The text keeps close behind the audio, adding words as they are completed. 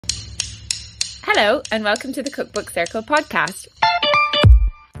Hello and welcome to the Cookbook Circle podcast.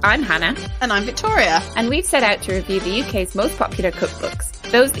 I'm Hannah. And I'm Victoria. And we've set out to review the UK's most popular cookbooks,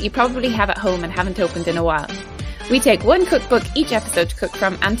 those that you probably have at home and haven't opened in a while. We take one cookbook each episode to cook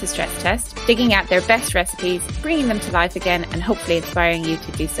from and to stress test, digging out their best recipes, bringing them to life again and hopefully inspiring you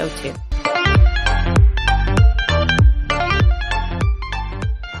to do so too.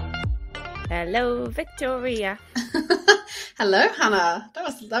 Hello, Victoria. Hello, Hannah. That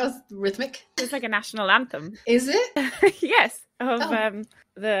was rhythmic. It's like a national anthem. Is it? Yes, of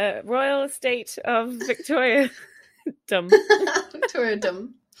the royal estate of Victoria. Dumb. Victoria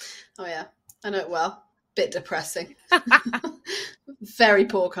Dumb. Oh yeah, I know it well. Bit depressing. Very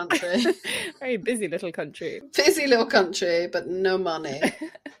poor country. Very busy little country. Busy little country, but no money.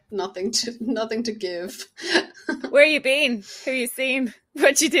 Nothing to give. Where you been? Who you seen?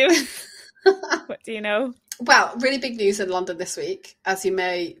 What you doing? What do you know? Well, really big news in London this week, as you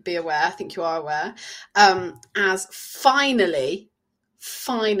may be aware. I think you are aware. As finally,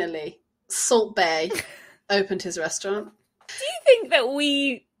 Salt Bae opened his restaurant. Do you think that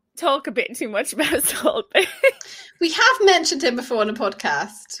we talk a bit too much about Salt Bae? We have mentioned him before on a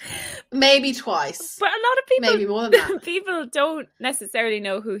podcast, maybe twice. But a lot of people, maybe more than that. People don't necessarily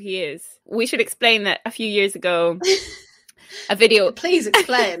know who he is. We should explain that a few years ago, a video. Please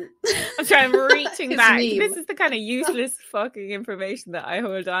explain. I'm reaching back. Meme. This is the kind of useless fucking information that I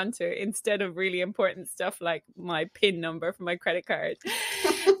hold on to instead of really important stuff like my PIN number for my credit card.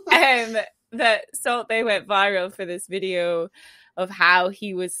 That Salt Bae went viral for this video of how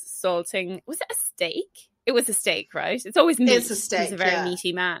he was salting. Was it a steak? It was a steak, right? It's always meat. It's a steak. He's a very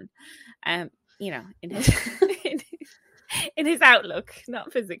meaty man. You know, in his in his outlook,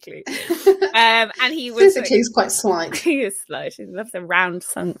 not physically. And he was physically, he's quite slight. He is slight. He loves a round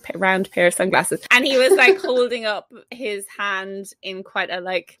pair of sunglasses. And he was like holding up his hand in quite a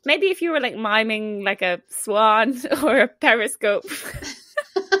like, maybe if you were like miming like a swan or a periscope.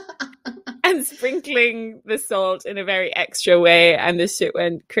 And sprinkling the salt in a very extra way, and this shit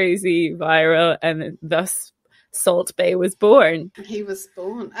went crazy viral, and thus Salt Bae was born. He was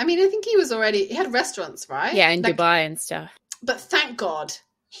born. I mean, I think he had restaurants, right? Yeah, in Dubai and stuff. But thank God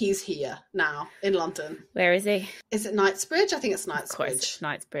he's here now in London. Where is he? Is it Knightsbridge? I think it's Knightsbridge. Of course, it's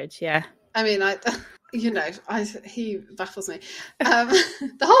Knightsbridge, yeah. I mean, he baffles me.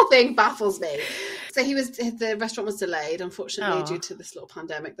 The whole thing baffles me. So the restaurant was delayed, unfortunately, due to this little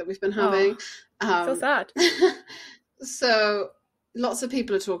pandemic that we've been having. So sad. So lots of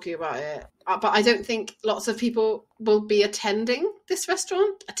people are talking about it, but I don't think lots of people will be attending this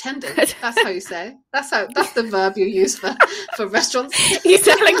restaurant. Attending, that's how you say. That's the verb you use for restaurants. You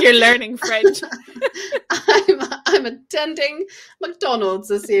sound like you're learning French. I'm attending McDonald's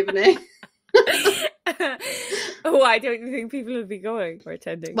this evening. Why don't you think people will be going or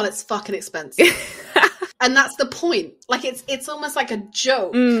attending? Well, it's fucking expensive. And that's the point. Like it's almost like a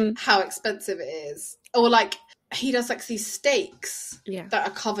joke how expensive it is. Or like he does like these steaks that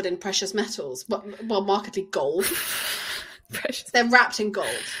are covered in precious metals, well, markedly gold. Precious. They're wrapped in gold.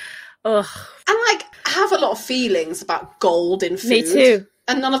 Ugh. And like I have a lot of feelings about gold in food. Me too.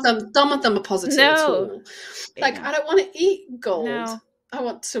 And none of them are positive at all. Like I don't want to eat gold. No. I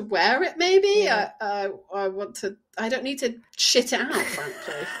want to wear it, maybe. Yeah. I don't need to shit it out,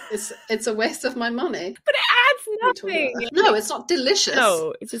 frankly. It's a waste of my money. But it adds nothing. No, it's not delicious.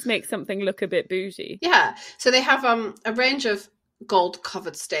 No, it just makes something look a bit bougie. Yeah. So they have a range of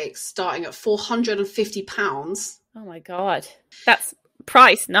gold-covered steaks starting at £450. Oh my God. That's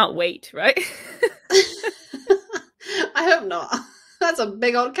price, not weight, right? I hope not. That's a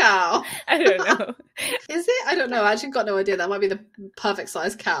big old cow. I don't know. Is it? I don't know. I actually got no idea. That might be the perfect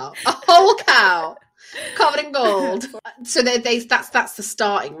size cow. A whole cow covered in gold. So that's the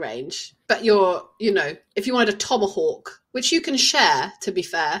starting range. But if you wanted a tomahawk, which you can share, to be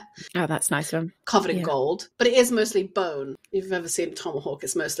fair. Oh, that's a nice one. Covered in gold. But it is mostly bone. If you've ever seen a tomahawk,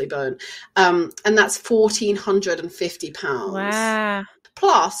 it's mostly bone. And that's £1,450. Wow.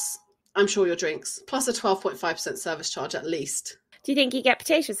 Plus, I'm sure your drinks. Plus a 12.5% service charge at least. Do you think you get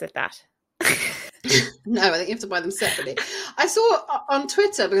potatoes with that? No, I think you have to buy them separately. I saw on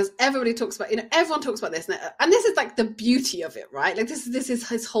Twitter, because everybody talks about, everyone talks about this, and this is like the beauty of it, right? Like this is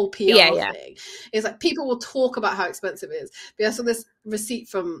his whole PR thing. It's like people will talk about how expensive it is. But I saw this receipt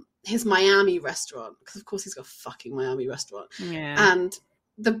from his Miami restaurant, because of course he's got a fucking Miami restaurant. Yeah. And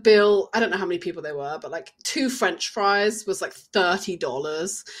the bill, I don't know how many people there were, but like 2 French fries was like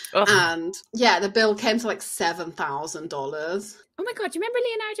 $30. Ugh. And the bill came to like $7,000. Oh my God, do you remember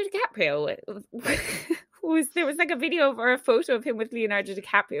Leonardo DiCaprio there was like a video or a photo of him with Leonardo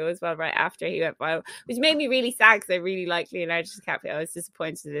DiCaprio as well right after he went viral, which made me really sad because I really like Leonardo DiCaprio. I was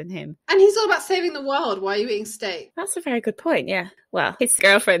disappointed in him. And he's all about saving the world. Why are you eating steak? That's a very good point, yeah. Well, his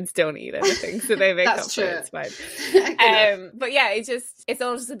girlfriends don't eat anything, so they make up for it. It's fine. But yeah, it's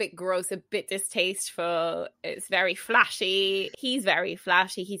all just a bit gross, a bit distasteful. It's very flashy. He's very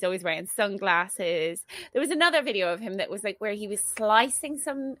flashy. He's always wearing sunglasses. There was another video of him that was like where he was slicing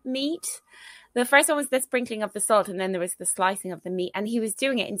some meat. The first one was the sprinkling of the salt, and then there was the slicing of the meat, and he was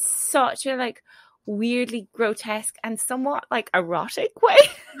doing it in such a like weirdly grotesque and somewhat like erotic way.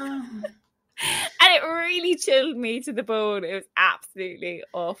 And it really chilled me to the bone. It was absolutely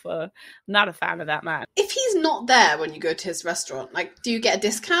awful. I'm not a fan of that man. If he's not there when you go to his restaurant, like, do you get a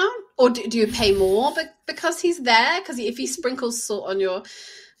discount? Or do you pay more because he's there? Because if he sprinkles salt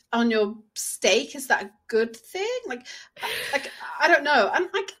on your steak, is that a good thing? Like I don't know. And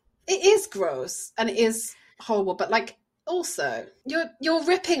like, it is gross and it is horrible. But like, also, you're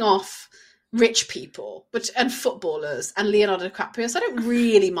ripping off rich people, and footballers and Leonardo DiCaprio. So I don't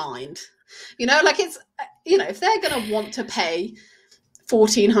really mind. You know, like it's, you know, if they're going to want to pay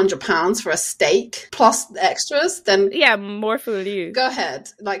 £1,400 for a steak plus the extras, then yeah, more fool you. Go ahead.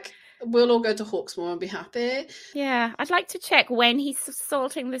 Like, we'll all go to Hawksmoor and be happy. Yeah, I'd like to check when he's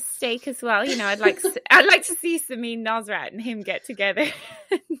salting the steak as well. You know, I'd like to see Samin Nosrat and him get together,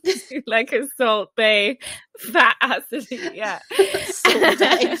 like a Salt Bay fat acid. Yeah, Salt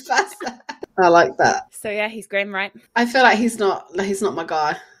Bay fat. I like that. So yeah, he's grim, right? I feel like he's not my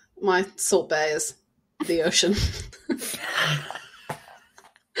guy. My Salt Bay is the ocean. For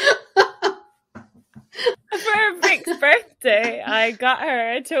Vic's birthday, I got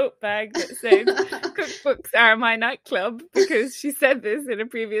her a tote bag that said "Cookbooks are my nightclub" because she said this in a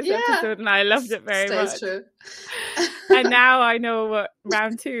previous episode, and I loved it very much. True. And now I know what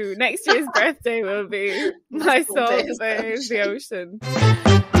round 2 next year's birthday will be. My Salt Bay is the ocean.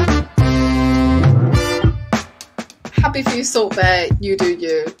 Happy for you, Salt Bay. You do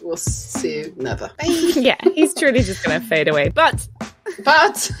you. We'll see you never. Bye. Yeah, he's truly just going to fade away. But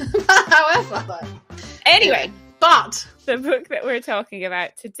however, anyway, but the book that we're talking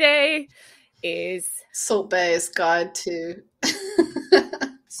about today is Salt Bay's Guide to.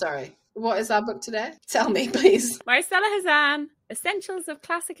 Sorry, what is our book today? Tell me, please. Marcella Hazan, Essentials of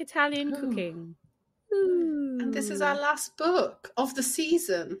Classic Italian Cooking. Ooh. And this is our last book of the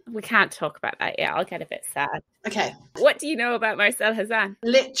season. We can't talk about that yet. I'll get a bit sad. Okay. What do you know about Marcella Hazan?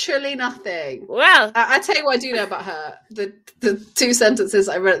 Literally nothing. Well, I tell you what I do know about her. The 2 sentences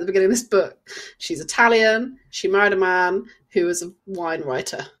I read at the beginning of this book. She's Italian. She married a man who was a wine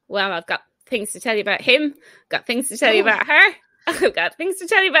writer. Well, I've got things to tell you about him. Got things to tell you about her. I've got things to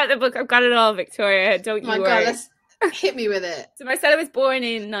tell you about the book. I've got it all, Victoria. Don't you worry. My God, hit me with it. So Marcella was born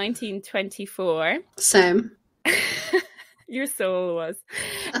in 1924. Same. Your soul was.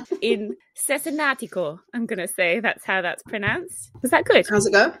 In Cesenatico, I'm going to say that's how that's pronounced. Was that good? How's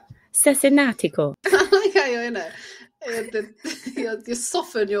it go? Cesenatico. Yeah, you know. You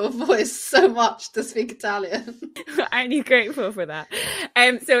soften your voice so much to speak Italian. Aren't you grateful for that?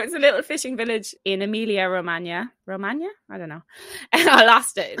 So it's a little fishing village in Emilia Romagna. Romagna? I don't know. I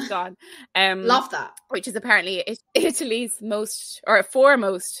lost it. It's gone. Love that. Which is apparently Italy's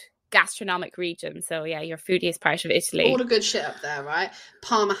foremost gastronomic region. So yeah, your foodiest part of Italy. All the good shit up there, right?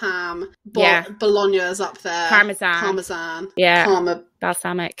 Parma ham. Bologna's up there. Parmesan. Yeah.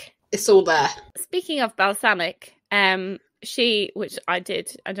 Balsamic. It's all there. Speaking of balsamic, which I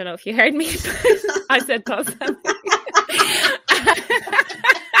did, I don't know if you heard me, but I said balsamic.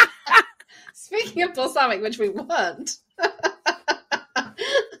 Speaking of balsamic, which we weren't.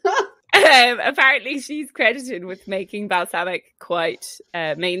 Apparently she's credited with making balsamic quite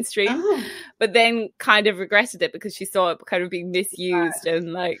mainstream, but then kind of regretted it because she saw it kind of being misused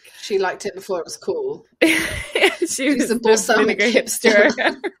and like... She liked it before it was cool. She's a balsamic hipster.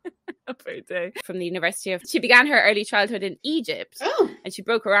 From the University of... She began her early childhood in Egypt and she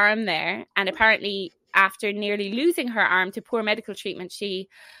broke her arm there, and apparently after nearly losing her arm to poor medical treatment,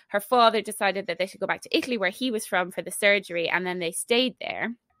 her father decided that they should go back to Italy where he was from for the surgery, and then they stayed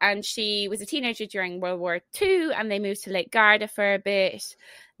there. And she was a teenager during World War II, and they moved to Lake Garda for a bit,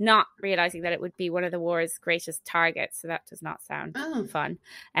 not realising that it would be one of the war's greatest targets. So that does not sound fun.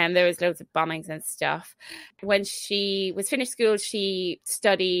 And there was loads of bombings and stuff. When she was finished school, she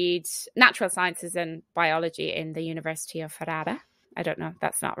studied natural sciences and biology in the University of Ferrara. I don't know,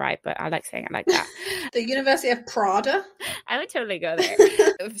 that's not right, but I like saying it like that. The University of Prada? I would totally go there.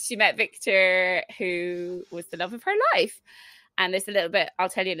 She met Victor, who was the love of her life. And there's a little bit, I'll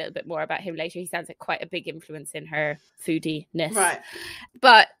tell you a little bit more about him later. He sounds like quite a big influence in her foodiness. Right.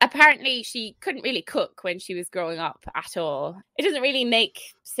 But apparently she couldn't really cook when she was growing up at all. It doesn't really make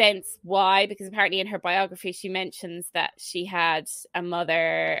sense why, because apparently in her biography she mentions that she had a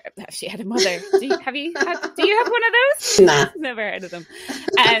mother. Do you have one of those? Nah. Never heard of them.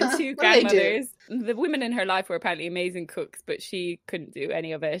 And two grandmothers. The women in her life were apparently amazing cooks, but she couldn't do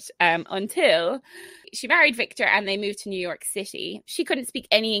any of it until she married Victor and they moved to New York City. She couldn't speak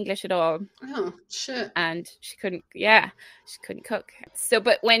any English at all. Oh, shit. And she couldn't cook. So,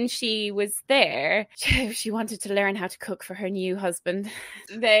 but when she was there, she wanted to learn how to cook for her new husband.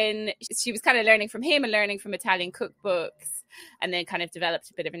 Then she was kind of learning from him and learning from Italian cookbooks, and then kind of developed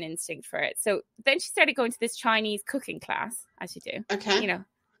a bit of an instinct for it. So then she started going to this Chinese cooking class, as you do. Okay. You know,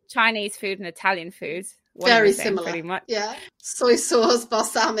 Chinese food and Italian food. Very similar. Pretty much. Yeah. Soy sauce,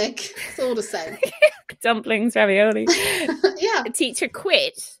 balsamic. It's all the same. Dumplings, ravioli. Yeah. The teacher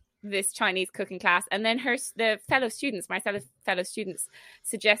quit this Chinese cooking class, and then Marcella's fellow students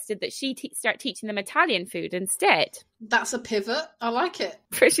suggested that she start teaching them Italian food instead. That's a pivot. I like it.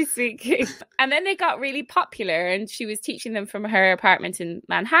 Pretty sweet. And then they got really popular, and she was teaching them from her apartment in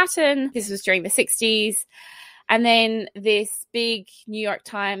Manhattan. This was during the 60s. And then this big New York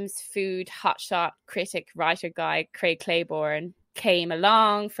Times food hotshot critic, writer guy, Craig Claiborne, came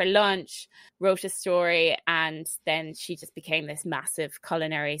along for lunch, wrote a story, and then she just became this massive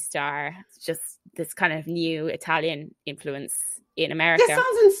culinary star. Just this kind of new Italian influence in America. This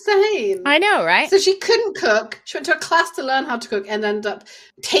sounds insane. I know, right? So she couldn't cook. She went to a class to learn how to cook and ended up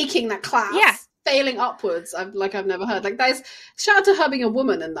taking that class. Yeah. Failing upwards. I've never heard. Like, that is, shout out to her being a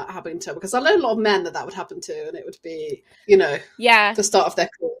woman and that happening to her, because I know a lot of men that would happen to, and it would be, the start of their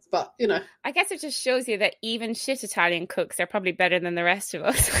careers. But, I guess it just shows you that even shit Italian cooks are probably better than the rest of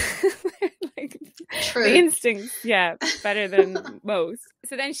us. True. The instincts, better than most.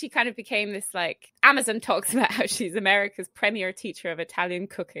 So then she kind of became this, Amazon talks about how she's America's premier teacher of Italian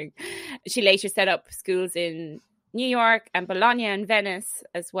cooking. She later set up schools in New York and Bologna and Venice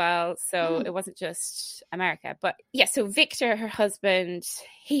as well. So it wasn't just America. But so Victor, her husband,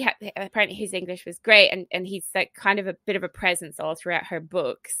 apparently his English was great, and he's kind of a bit of a presence all throughout her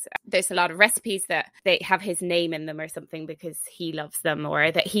books. There's a lot of recipes that they have his name in them or something because he loves them, or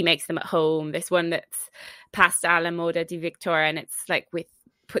that he makes them at home. There's one that's pasta alla moda di Victor, and it's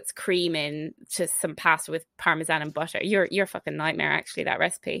puts cream in to some pasta with parmesan and butter. You're fucking nightmare, actually, that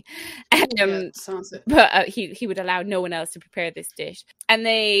recipe. Sounds it. But he would allow no one else to prepare this dish. And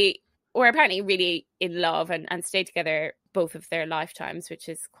they were apparently really in love and stayed together both of their lifetimes, which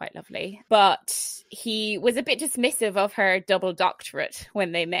is quite lovely. But he was a bit dismissive of her double doctorate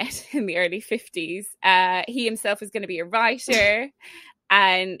when they met in the early 50s. He himself was going to be a writer.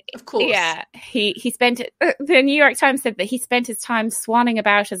 And of course, he spent it. The New York Times said that he spent his time swanning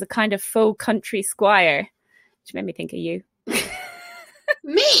about as a kind of faux country squire, which made me think of you.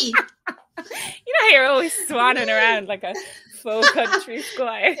 Me? You're always swanning around like a faux country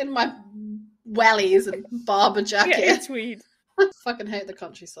squire. In my wellies and barber jacket. Yeah, tweed. I fucking hate the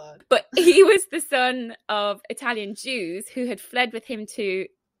countryside. But he was the son of Italian Jews who had fled with him to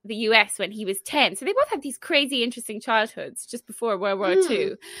the US when he was 10. So they both had these crazy interesting childhoods just before World War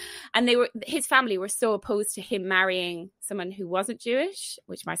II. And his family were so opposed to him marrying someone who wasn't Jewish,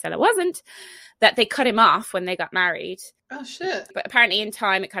 which Marcella wasn't, that they cut him off when they got married. Oh shit. But apparently in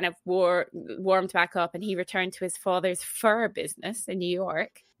time it kind of warmed back up, and he returned to his father's fur business in New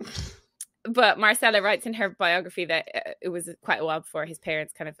York. But Marcella writes in her biography that it was quite a while before his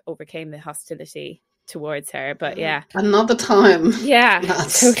parents kind of overcame the hostility towards her. But another time.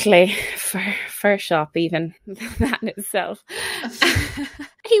 Totally. Fur shop, even that in itself.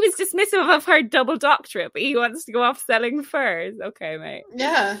 He was dismissive of her double doctorate, but he wants to go off selling furs. Okay, mate.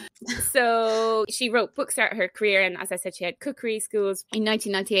 Yeah. So she wrote books throughout her career, and as I said, she had cookery schools. In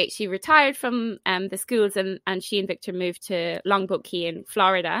 1998 she retired from the schools, and she and Victor moved to Longboat Key in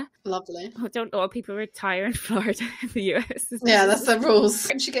Florida. Lovely. Oh, don't all people retire in Florida in the US? Yeah, that's the rules.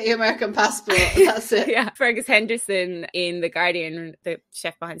 Once you get your American passport, that's it. Yeah. Fergus Henderson in The Guardian, the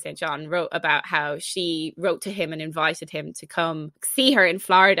chef behind St. John, wrote about how she wrote to him and invited him to come see her in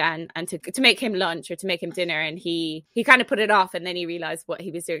Florida and to make him lunch or to make him dinner, and he kind of put it off, and then he realized what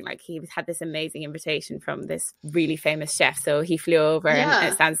he was doing. Like, he had this amazing invitation from this really famous chef, so he flew over.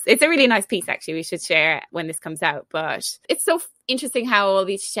 And it's a really nice piece, actually. We should share it when this comes out. But it's so interesting how all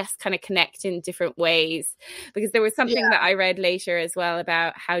these chefs kind of connect in different ways, because there was something that I read later as well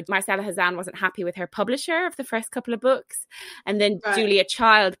about how Marcella Hazan wasn't happy with her publisher of the first couple of books, and then Julia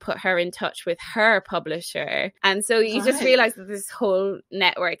Child put her in touch with her publisher, and so you just realize that this whole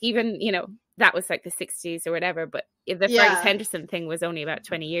network, even that was like the 60s or whatever, but the Fergus Henderson thing was only about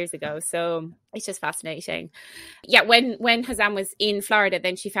 20 years ago. So it's just fascinating. Yeah, when Hazan was in Florida,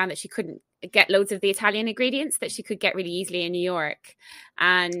 then she found that she couldn't get loads of the Italian ingredients that she could get really easily in New York.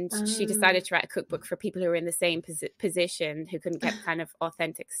 And she decided to write a cookbook for people who were in the same position, who couldn't get kind of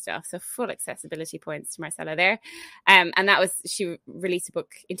authentic stuff. So full accessibility points to Marcella there. And she released a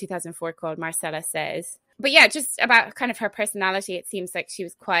book in 2004 called Marcella Says. But yeah, just about kind of her personality, it seems like she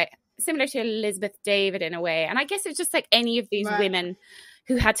was quite similar to Elizabeth David in a way. And I guess it's just like any of these women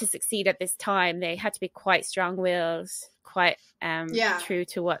who had to succeed at this time. They had to be quite strong-willed, quite true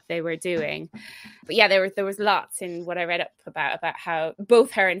to what they were doing. But yeah, there was lots in what I read up about how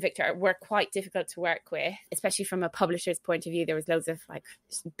both her and Victor were quite difficult to work with, especially from a publisher's point of view. There was loads of like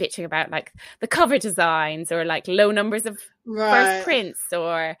bitching about like the cover designs or like low numbers of first prints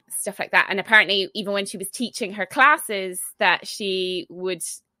or stuff like that. And apparently even when she was teaching her classes, that she would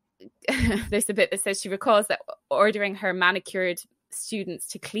there's a bit that says she recalls that ordering her manicured students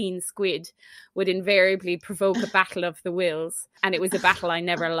to clean squid would invariably provoke a battle of the wills, and it was a battle I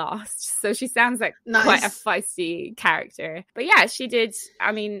never lost. So she sounds like quite a feisty character. But yeah, she did,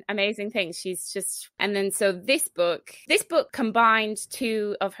 I mean, amazing things. She's just, and then so this book combined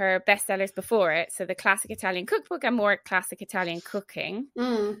two of her bestsellers before it, so the Classic Italian Cookbook and More Classic Italian Cooking.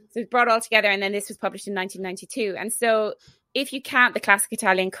 So it brought all together, and then this was published in 1992. And so if you count the Classic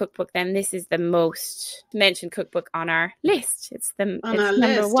Italian Cookbook, then this is the most mentioned cookbook on our list. It's number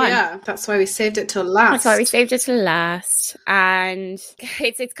one. Yeah, that's why we saved it till last. And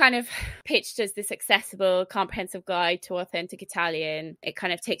it's kind of pitched as this accessible, comprehensive guide to authentic Italian. It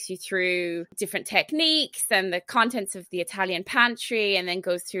kind of takes you through different techniques and the contents of the Italian pantry, and then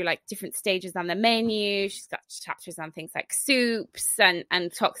goes through like different stages on the menu. She's got chapters on things like soups and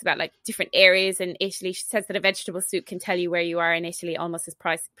talks about like different areas in Italy. She says that a vegetable soup can tell you where you are in Italy almost as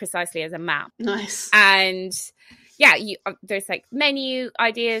precisely as a map. Nice. And yeah, there's like menu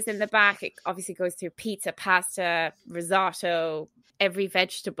ideas in the back. It obviously goes through pizza, pasta, risotto, every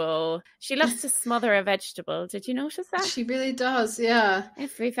vegetable. She loves to smother a vegetable. Did you notice that? She really does, yeah.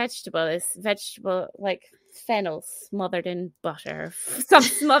 Every vegetable is vegetable, like fennel smothered in butter, some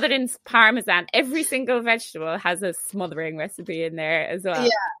smothered in parmesan. Every single vegetable has a smothering recipe in there as well. Yeah,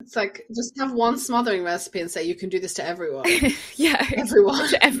 it's like just have one smothering recipe and say you can do this to everyone. Yeah, everyone.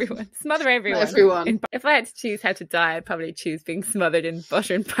 To everyone. Smother everyone. Everyone. If I had to choose how to die, I'd probably choose being smothered in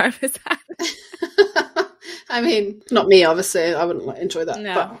butter and parmesan. I mean, not me, obviously. I wouldn't enjoy that.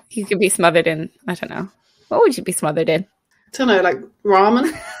 No, but you could be smothered in, I don't know. What would you be smothered in? I don't know, like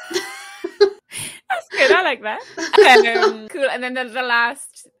ramen. That's good. I like that. Cool. And then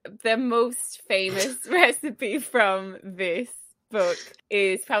the most famous recipe from this book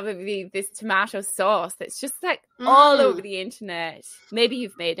is probably this tomato sauce that's just like all over the internet. Maybe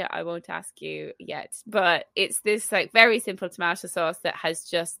you've made it. I won't ask you yet. But it's this like very simple tomato sauce that has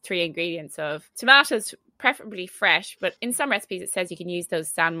just 3 ingredients of tomatoes, preferably fresh, but in some recipes it says you can use those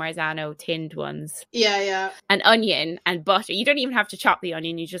San Marzano tinned ones. Yeah. An onion and butter. You don't even have to chop the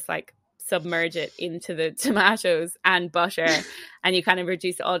onion. You just like submerge it into the tomatoes and butter and you kind of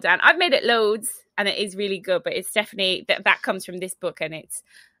reduce it all down. I've made it loads and it is really good, but it's definitely that comes from this book, and it's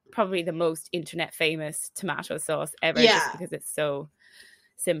probably the most internet famous tomato sauce ever, just because it's so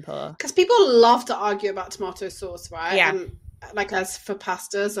simple. Because people love to argue about tomato sauce, right? Yeah. And like as for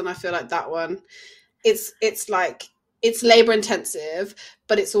pastas, and I feel like that one, it's like it's labor intensive,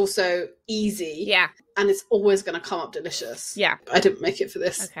 but it's also easy. Yeah. And it's always going to come up delicious. Yeah. I didn't make it for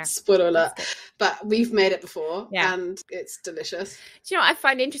this. Okay. Spoiler alert. But we've made it before and it's delicious. Do you know what I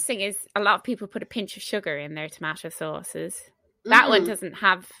find interesting is a lot of people put a pinch of sugar in their tomato sauces. That one doesn't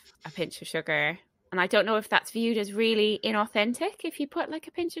have a pinch of sugar. And I don't know if that's viewed as really inauthentic if you put like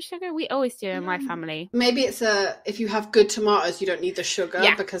a pinch of sugar. We always do in my family. Maybe it's if you have good tomatoes, you don't need the sugar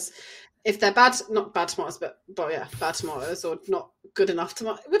because if they're not bad tomatoes, but bad tomatoes or not good enough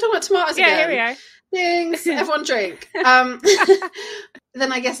tomatoes. We're talking about tomatoes again. Yeah, here we are. Things. Everyone drink.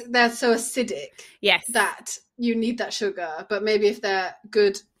 Then I guess they're so acidic that you need that sugar. But maybe if they're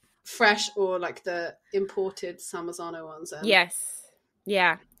good, fresh, or like the imported San Marzano ones.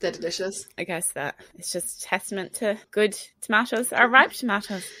 Yeah. They're delicious. I guess that it's just testament to good tomatoes or ripe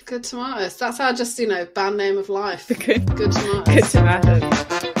tomatoes. Good tomatoes. That's our just, band name of life. Good tomatoes. Good tomatoes.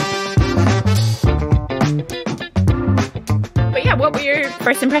 But yeah, what were your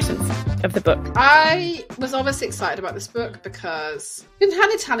first impressions of the book? I was obviously excited about this book because we didn't have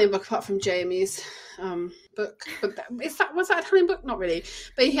an Italian book apart from Jamie's. book. But was that Italian book? Not really.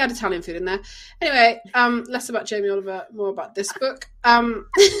 But he had Italian food in there. Anyway, less about Jamie Oliver, more about this book. Look,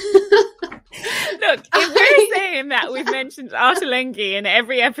 if we're saying that we've mentioned Ottolenghi in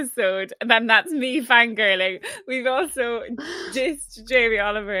every episode, then that's me fangirling. We've also dissed Jamie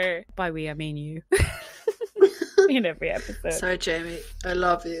Oliver. By we, I mean you. In every episode. Sorry, Jamie. I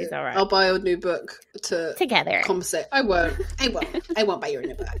love you. It's all right. I'll buy your new book together. Compensate. I won't buy your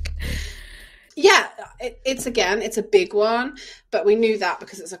new book. Yeah, it's a big one, but we knew that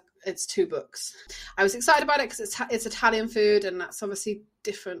because it's 2 books. I was excited about it because it's Italian food, and that's obviously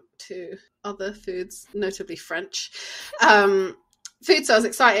different to other foods, notably French. Food, so I was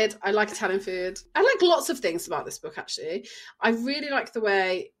excited. I like Italian food. I like lots of things about this book, actually. I really like the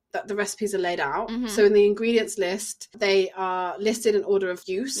way that the recipes are laid out. Mm-hmm. So in the ingredients list, they are listed in order of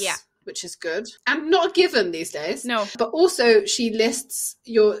use. Yeah. Which is good. And not given these days. No. But also she lists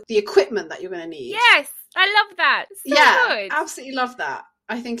the equipment that you're going to need. Yes, I love that. So good. Absolutely love that.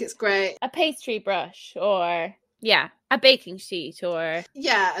 I think it's great. A pastry brush or, a baking sheet or...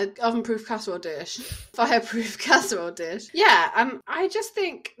 Yeah, an oven-proof casserole dish. Fireproof casserole dish. Yeah, and I just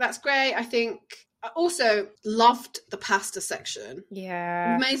think that's great. I think... I also loved the pasta section.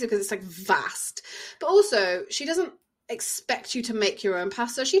 Yeah. Amazing because it's like vast. But also, she doesn't expect you to make your own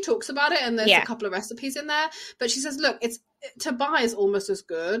pasta. She talks about it and there's a couple of recipes in there. But she says, look, to buy is almost as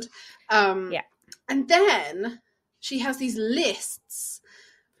good. And then she has these lists.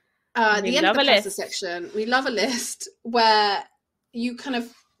 At the end of the pasta section, we love a list where you kind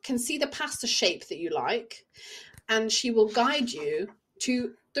of can see the pasta shape that you like. And she will guide you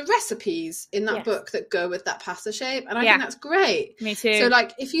to the recipes in that book that go with that pasta shape. And I think that's great. Me too. So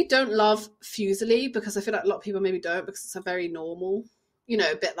like, if you don't love fusilli, because I feel like a lot of people maybe don't, because it's a very normal,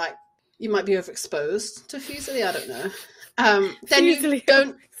 a bit like you might be overexposed to fusilli. I don't know. Then fusilli. You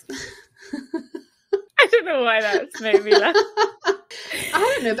don't... I don't know why that's made me laugh. I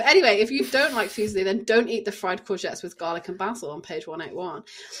don't know. But anyway, if you don't like fusilli, then don't eat the fried courgettes with garlic and basil on page 181.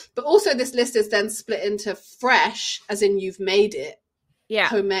 But also this list is then split into fresh, as in you've made it. Yeah.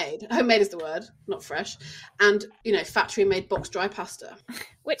 Homemade is the word, not fresh. And, factory made box dry pasta.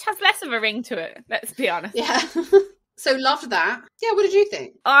 Which has less of a ring to it, let's be honest. Yeah. So loved that. Yeah, what did you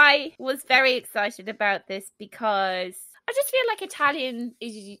think? I was very excited about this because I just feel like Italian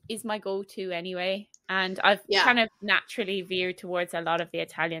is my go-to anyway. And I've kind of naturally veered towards a lot of the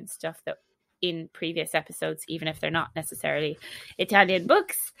Italian stuff that in previous episodes, even if they're not necessarily Italian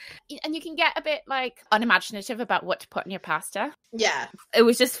books. And you can get a bit like unimaginative about what to put in your pasta. Yeah. It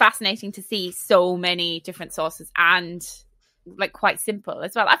was just fascinating to see so many different sauces and like quite simple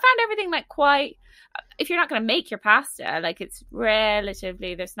as well. I found everything like quite, if you're not going to make your pasta, like it's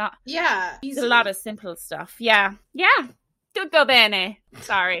relatively, there's not, there's a lot of simple stuff. Yeah. Tutto bene.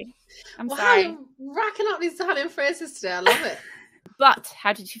 Sorry. I'm sorry. You're racking up these Italian phrases today. I love it. But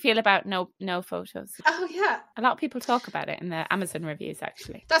how did you feel about no photos? Oh, yeah. A lot of people talk about it in the Amazon reviews,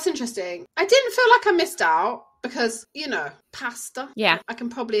 actually. That's interesting. I didn't feel like I missed out because, pasta. Yeah. I can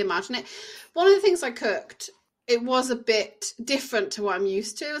probably imagine it. One of the things I cooked, it was a bit different to what I'm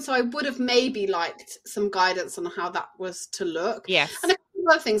used to. And so I would have maybe liked some guidance on how that was to look. Yes. And a couple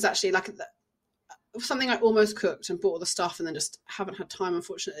of other things, actually, like something I almost cooked and bought all the stuff and then just haven't had time,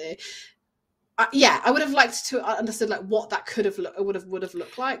 unfortunately. I would have liked to understood like what that could have would have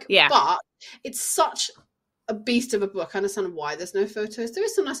looked like. Yeah. But it's such a beast of a book. I understand why there's no photos. There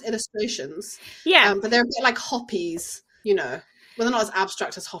is some nice illustrations. Yeah. But they're a bit like hoppies, Well, they're not as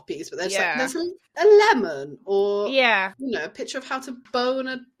abstract as hoppies, but there's there's a lemon or a picture of how to bone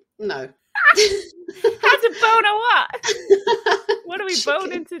a how to bone a what? What are we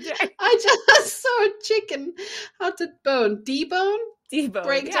boning today? I just saw a chicken. How to bone? Debone?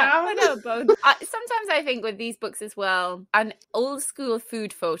 Breakdown. I know both. Sometimes I think with these books as well, an old school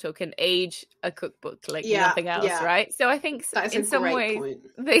food photo can age a cookbook like nothing else, right? So I think in some ways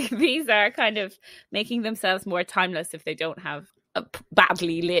these are kind of making themselves more timeless if they don't have a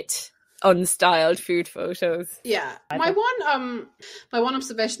badly lit, unstyled food photos. Yeah. My one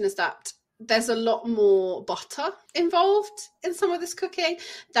observation is that there's a lot more butter involved in some of this cooking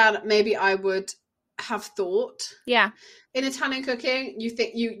than maybe I would have thought. Yeah. In Italian cooking, you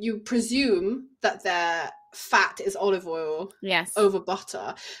think you presume that their fat is olive oil over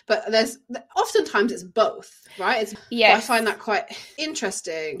butter, but oftentimes it's both, right? I find that quite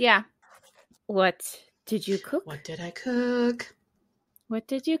interesting. Yeah. What did you cook? What did I cook? What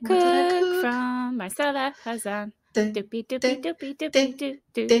did you cook from Marcella Hazan? Doopy doopy doopy doopy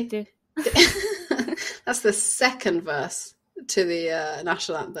doopy doopy. That's the second verse to the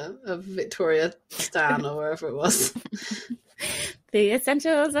national anthem of Victoria Stan or wherever it was. The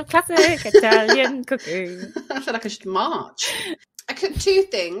essentials of classic Italian cooking. I feel like I should march. I cooked 2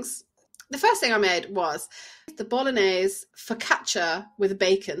 things. The first thing I made was the bolognese focaccia with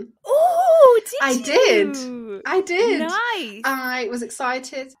bacon. Oh, I did. Nice. I was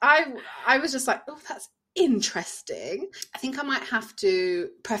excited. I was just like, oh, that's interesting. I think I might have to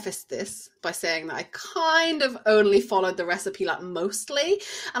preface this by saying that I kind of only followed the recipe like mostly,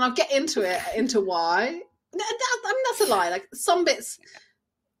 and I'll get into why. I mean, that's a lie. Like some bits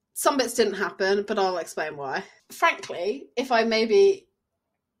didn't happen, but I'll explain why. Frankly, if I maybe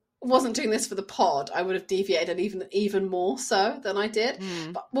wasn't doing this for the pod, I would have deviated even more so than I did.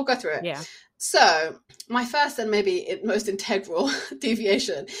 But we'll go through it. Yeah. So my first and maybe most integral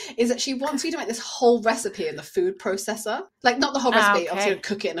deviation is that she wants you to make this whole recipe in the food processor. Like not the whole recipe, obviously you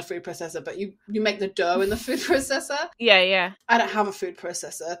cook it in a food processor, but you make the dough in the food processor. Yeah. I don't have a food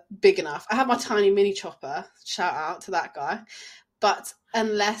processor big enough. I have my tiny mini chopper. Shout out to that guy. But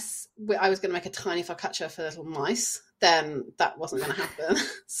unless I was going to make a tiny focaccia for little mice, then that wasn't going to happen.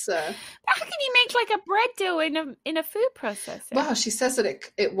 So how can you make like a bread dough in a food processor? Well, she says that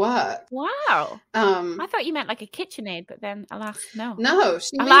it worked. Wow. I thought you meant like a KitchenAid, but then alas, no. No,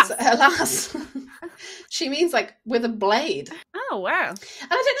 she means alas. She means like with a blade. Oh wow. And I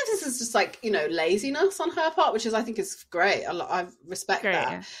don't know if this is just like, laziness on her part, which I think is great. I respect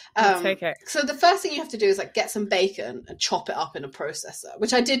that. Yeah. Take it. So the first thing you have to do is like get some bacon and chop it up in a processor,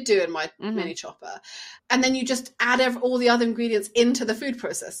 which I did do in my mini chopper. And then you just add all the other ingredients into the food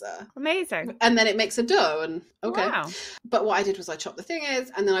processor. Amazing. And then it makes a dough and okay. Wow. But what I did was I chopped the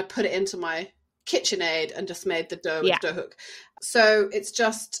thingies and then I put it into my KitchenAid and just made the dough with dough hook. So it's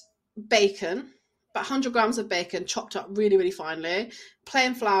just bacon, about 100 grams of bacon chopped up really, really finely,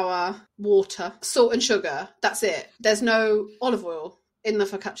 plain flour, water, salt and sugar. That's it. There's no olive oil in the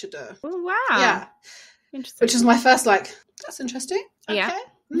focaccia dough. Oh, wow. Yeah. Interesting. Which is my first that's interesting. Okay. Yeah.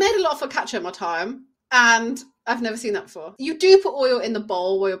 Made a lot of focaccia in my time. And I've never seen that before. You do put oil in the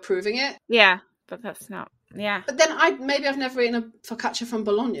bowl while you're proving it. Yeah, but that's not. Yeah. But then I've never eaten a focaccia from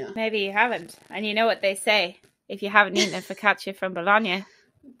Bologna. Maybe you haven't. And you know what they say. If you haven't eaten a focaccia from Bologna,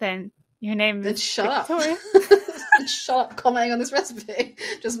 then your name is Victoria. Up. Shut up commenting on this recipe.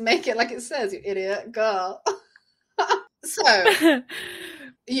 Just make it like it says, you idiot girl. So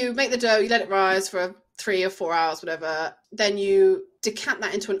you make the dough, you let it rise for 3 or 4 hours, whatever. Then you decant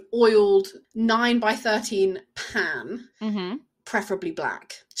that into an oiled 9x13 pan, preferably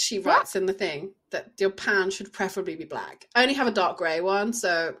black. She writes in the thing that your pan should preferably be black. I only have a dark grey one,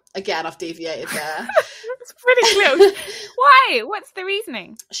 so again, I've deviated there. That's pretty close. Why? What's the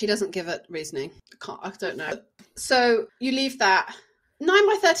reasoning? She doesn't give it reasoning. I don't know. So you leave that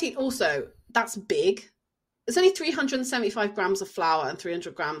 9x13. Also, that's big. It's only 375 grams of flour and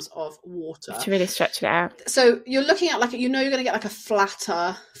 300 grams of water. To really stretch it out. So you're looking at you're going to get like a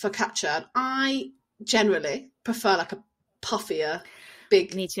flatter focaccia. And I generally prefer like a puffier,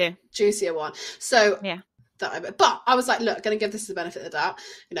 big, me too, juicier one. So yeah. But I was like, look, going to give this the benefit of the doubt.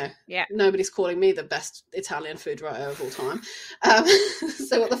 Nobody's calling me the best Italian food writer of all time.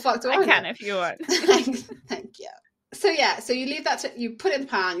 So what the fuck do I know? can if you want. Thank you. So you leave that you put it in the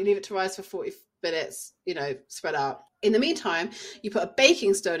pan, you leave it to rise for 40 minutes, spread out. In the meantime, you put a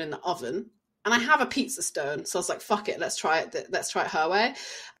baking stone in the oven, and I have a pizza stone, so I was like, fuck it, let's try it her way.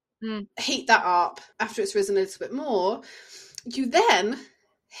 Heat that up. After it's risen a little bit more,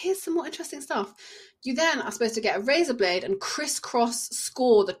 here's some more interesting stuff. You then are supposed to get a razor blade and crisscross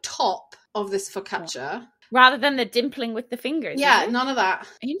score the top of this focaccia. Rather than the dimpling with the fingers. Yeah, none of that.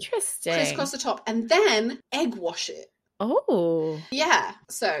 Interesting. Crisscross the top and then egg wash it. Oh. Yeah.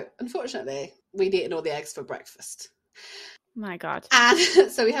 So, unfortunately, we'd eaten all the eggs for breakfast. My God. And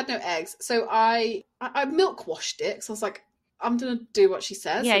so we had no eggs. So I milk washed it because I was like, I'm going to do what she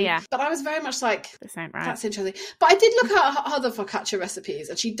says. Yeah. But I was very much like, this ain't right. That's interesting. But I did look at her other focaccia recipes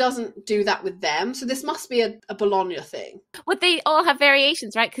and she doesn't do that with them. So this must be a Bologna thing. Well, they all have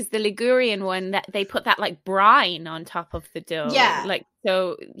variations, right? Because the Ligurian one, that they put that like brine on top of the dough. Yeah.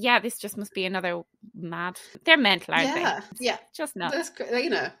 So, this just must be another mad. They're mental, aren't they? Yeah. Just not. That's,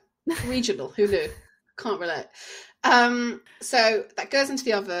 regional. Who knew? Can't relate. So that goes into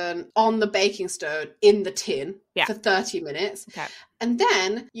the oven on the baking stone in the tin for 30 minutes. Okay. And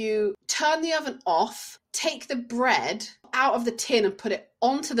then you turn the oven off, take the bread out of the tin and put it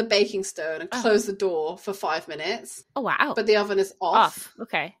onto the baking stone and close the door for 5 minutes. Oh, wow. But the oven is off.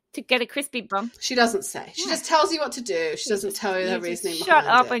 Okay. To get a crispy bump. She doesn't say. She just tells you what to do. She doesn't tell you the reasoning behind it. Shut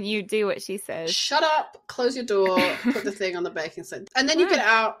up and you do what she says. Shut up, close your door, put the thing on the baking stone. And then you get it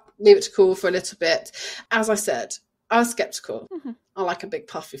out, leave it to cool for a little bit. As I said, I was skeptical. Mm-hmm. I like a big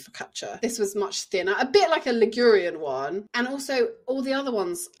puffy focaccia. This was much thinner, a bit like a Ligurian one. And also all the other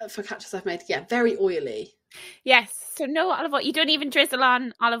ones focaccias I've made, very oily. Yes. So no olive oil. You don't even drizzle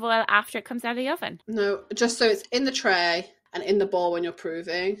on olive oil after it comes out of the oven? No, just so it's in the tray and in the bowl when you're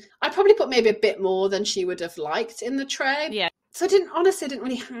proving. I probably put maybe a bit more than she would have liked in the tray. Yeah. So I didn't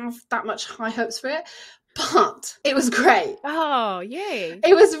really have that much high hopes for it. But it was great. Oh, yay.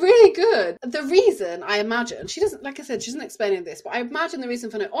 It was really good. The reason, I imagine, she doesn't explain this, but I imagine the reason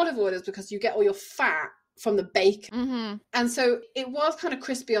for no olive oil is because you get all your fat from the bacon. Mm-hmm. And so it was kind of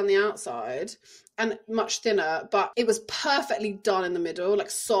crispy on the outside and much thinner, but it was perfectly done in the middle, like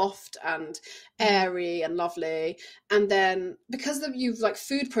soft and airy and lovely. And then because you've like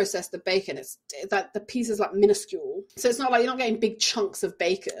food processed the bacon, it's like the piece is like minuscule. So it's not like you're not getting big chunks of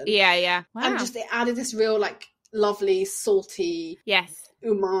bacon. Yeah. Wow. And just it added this real like lovely, salty,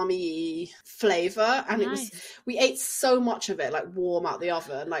 umami flavor. And we ate so much of it like warm out the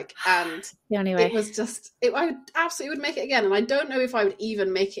oven, and the only way. It was just I would absolutely would make it again. And I don't know if I would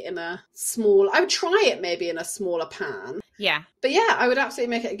even make it in a small, I would try it maybe in a smaller pan. Yeah. But yeah, I would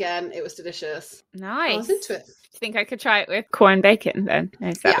absolutely make it again. It was delicious. Nice. I was into it. Do you think I could try it with corn bacon then?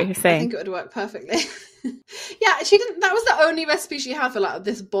 Is that what you're saying? I think it would work perfectly. Yeah, she didn't. That was the only recipe she had for like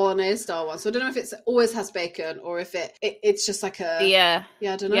this bolognese style one. So I don't know if it always has bacon or if it's just like a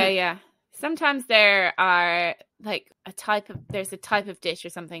I don't know. Yeah. Sometimes there are like there's a type of dish or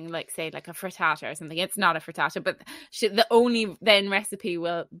something like say like a frittata or something. It's not a frittata, but the only then recipe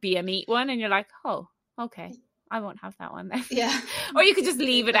will be a meat one, and you're like, oh, okay. I won't have that one then. Yeah. Or you could just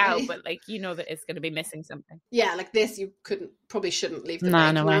leave it out, but like you know that it's going to be missing something. Yeah, like this you probably shouldn't leave the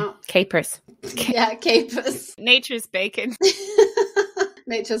bacon out. Capers. Yeah, capers. Nature's bacon.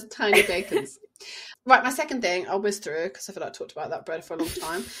 Nature's tiny bacons. Right, my second thing, I'll whiz through because I feel like I talked about that bread for a long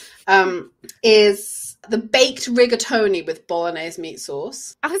time, is the baked rigatoni with bolognese meat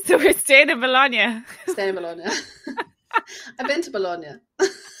sauce. Oh, so we're staying in Bologna. I've been to Bologna.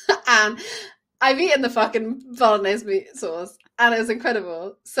 And I've eaten the fucking bolognese meat sauce and it was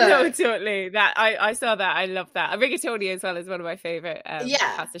incredible. So no, totally. That I saw that. I love that. A rigatoni as well is one of my favourite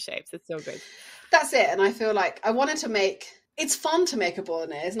pasta shapes. It's so good. That's it. And I feel like I wanted to it's fun to make a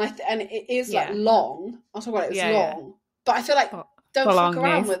bolognese and it is like long. I'll talk about it. It's long. But I feel like don't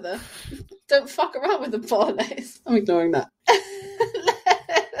fuck around with the bolognese. I'm ignoring that.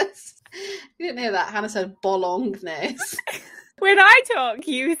 You didn't hear that. Hannah said bolognese. When I talk,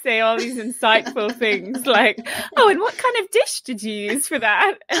 you say all these insightful things like, oh, and what kind of dish did you use for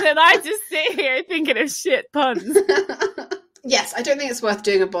that? And then I just sit here thinking of shit puns. Yes, I don't think it's worth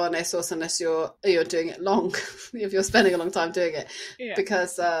doing a bolognese sauce unless you're doing it long, if you're spending a long time doing it. Yeah.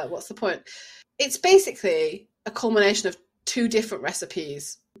 Because what's the point? It's basically a culmination of two different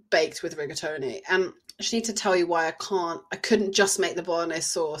recipes baked with rigatoni. And I just need to tell you why I couldn't just make the bolognese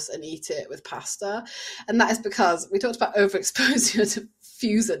sauce and eat it with pasta. And that is because we talked about overexposure to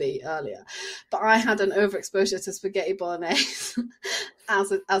fusilli earlier, but I had an overexposure to spaghetti bolognese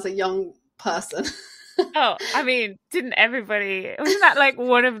as a young person. Oh, I mean, didn't everybody? Wasn't that like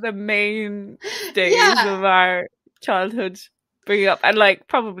one of the main days of our childhood bringing up? And like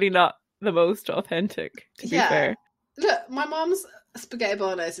probably not the most authentic, to be fair. Look, my mom's spaghetti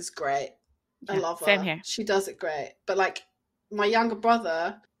bolognese is great. I love her. Same here. She does it great. But like my younger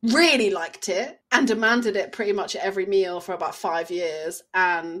brother really liked it and demanded it pretty much at every meal for about 5 years.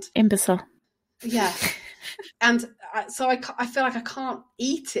 And imbecile. Yeah. And so I feel like I can't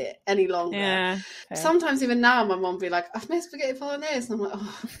eat it any longer. Yeah. Sometimes even now my mom will be like, I've made spaghetti bolognese. And I'm like,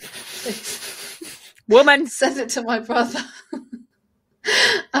 oh, please. Woman. Send it to my brother.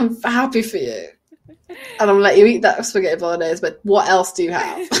 I'm happy for you. And I'm let you eat that spaghetti bolognese, but what else do you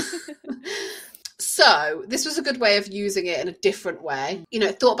have? So this was a good way of using it in a different way. You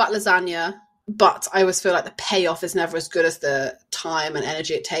know, thought about lasagna, but I always feel like the payoff is never as good as the time and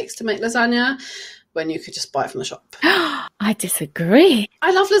energy it takes to make lasagna when you could just buy it from the shop. I disagree.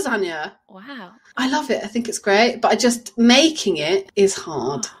 I love lasagna. Wow. I love it. I think it's great, but making it is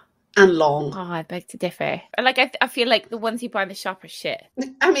hard and long. Oh, I beg to differ. Like, I feel like the ones you buy in the shop are shit.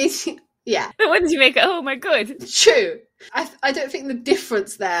 I mean, yeah. The ones you make at home are good. True. I don't think the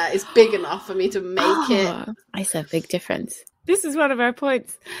difference there is big enough for me to make it. I said big difference. This is one of our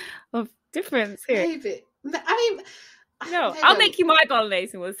points of difference here. Maybe. I mean... No, I'll make you my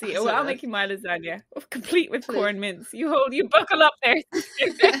bolognese and we'll see. I'll make you my lasagna, complete with corn mince. You buckle up there.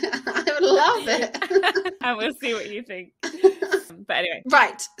 I would love it. And we'll see what you think. But anyway.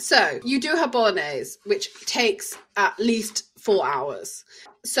 Right, so you do have bolognese, which takes at least 4 hours.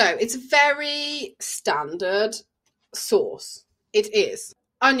 So it's a very standard sauce. It is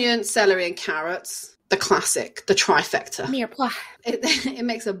onion, celery and carrots, the classic, the trifecta. Mirepoix. It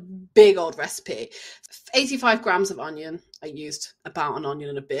makes a big old recipe. 85 grams of onion. I used about an onion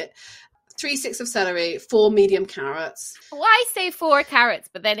and a bit. 3 sticks of celery, 4 medium carrots. Why say 4 carrots,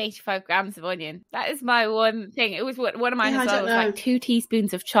 but then 85 grams of onion? That is my one thing. It was one of mine as well. It was like 2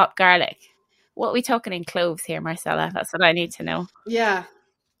 teaspoons of chopped garlic. What are we talking in cloves here, Marcella? That's what I need to know. Yeah.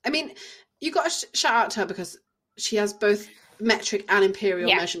 I mean, you got to shout out to her because she has both metric and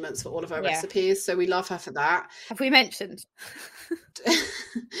imperial measurements for all of her recipes. So we love her for that. Have we mentioned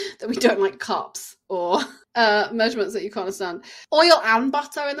that we don't like cups or measurements that you can't understand? Oil and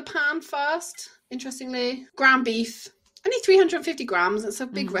butter in the pan first, interestingly. Ground beef, only 350 grams. It's a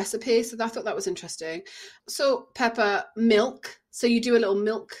big recipe, so I thought that was interesting. Salt, pepper, milk. So you do a little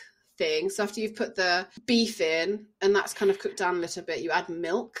milk thing. So after you've put the beef in and that's kind of cooked down a little bit, you add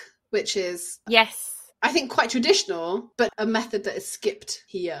milk, which is... Yes. I think quite traditional, but a method that is skipped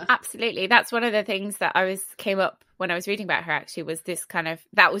here. Absolutely. That's one of the things that came up when I was reading about her, actually, was this kind of,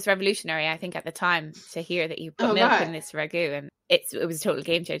 that was revolutionary, I think, at the time, to hear that you put milk in this ragu, and it was a total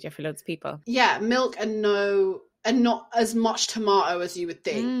game changer for loads of people. Yeah, milk and not as much tomato as you would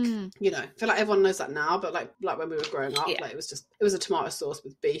think. You know, I feel like everyone knows that now, but like when we were growing up, like it was a tomato sauce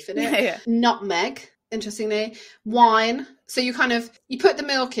with beef in it. Nutmeg, interestingly. Wine. So you put the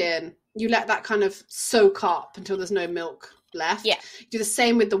milk in, you let that kind of soak up until there's no milk left. Yeah. You do the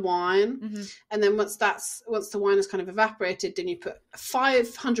same with the wine. And then once the wine is kind of evaporated, then you put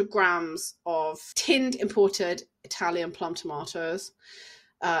 500 grams of tinned imported Italian plum tomatoes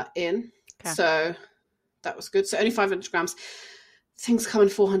in. Okay. So that was good. So only 500 grams. Things come in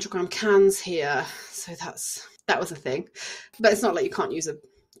 400 gram cans here. So that was a thing. But it's not like you can't use a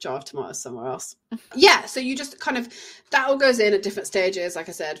jar of tomatoes somewhere else. Yeah, so you just kind of, that all goes in at different stages, like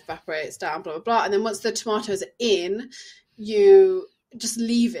I said, evaporates down, blah blah blah, and then once the tomatoes are in, you just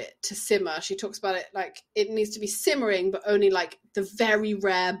leave it to simmer. She talks about it like it needs to be simmering, but only like the very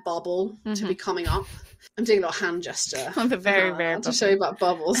rare bubble to be coming up. I'm doing a little hand gesture on the very rare to show you about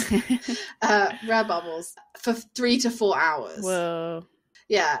bubbles. Rare bubbles for 3 to 4 hours. Whoa.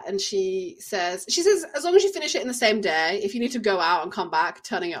 Yeah, and she says, as long as you finish it in the same day, if you need to go out and come back,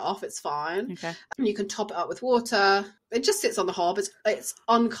 turning it off, it's fine. Okay. And you can top it up with water. It just sits on the hob. It's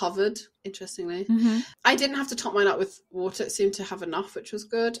uncovered, interestingly. I didn't have to top mine up with water. It seemed to have enough, which was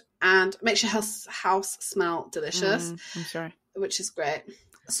good. And makes your house smell delicious. I'm sorry. Which is great.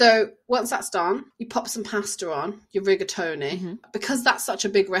 So once that's done, you pop some pasta on, your rigatoni. Because that's such a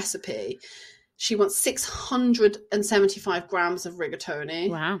big recipe, she wants 675 grams of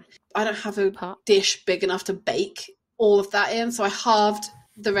rigatoni. Wow. I don't have a dish big enough to bake all of that in, so I halved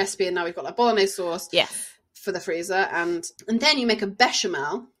the recipe, and now we've got like bolognese sauce for the freezer. And then you make a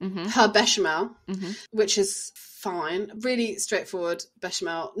bechamel, her bechamel, which is fine. Really straightforward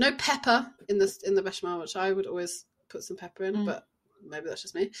bechamel. No pepper in the bechamel, which I would always put some pepper in, but maybe that's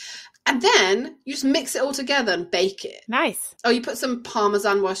just me. And then you just mix it all together and bake it. Nice. Oh, you put some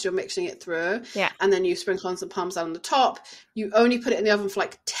parmesan whilst you're mixing it through. Yeah. And then you sprinkle on some parmesan on the top. You only put it in the oven for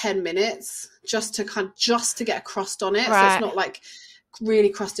like 10 minutes just to get a crust on it. Right. So it's not like really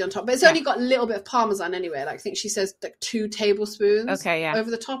crusty on top. But it's only got a little bit of parmesan anyway. Like I think she says like 2 tablespoons over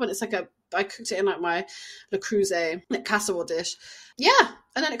the top. And it's like I cooked it in like my Le Creuset casserole dish. Yeah.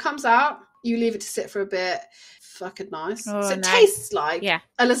 And then it comes out. You leave it to sit for a bit. Fucking nice. So it tastes like a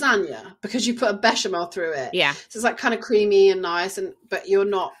lasagna because you put a bechamel through it. Yeah. So it's like kind of creamy and nice, but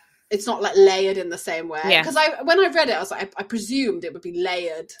it's not like layered in the same way. Yeah. Because when I read it, I was like, I presumed it would be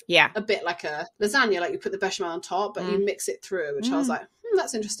layered. Yeah. A bit like a lasagna, like you put the bechamel on top, but you mix it through, which I was like,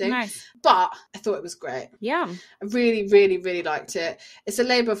 that's interesting. Nice. But I thought it was great. Yeah. I really, really, really liked it. It's a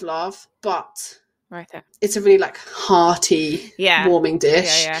labour of love, but it's a really like hearty, warming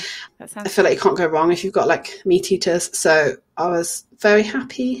dish. Yeah. I feel like you can't go wrong if you've got like meat eaters. So I was very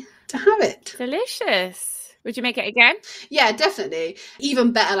happy to have it. Delicious. Would you make it again? Yeah, definitely.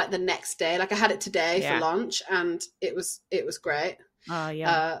 Even better like the next day. Like I had it today for lunch and it was great. Oh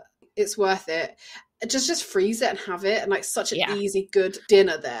yeah. It's worth it. Just freeze it and have it, and like such an easy, good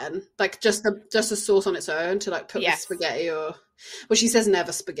dinner then. Like just the sauce on its own to like put with spaghetti or... Well, she says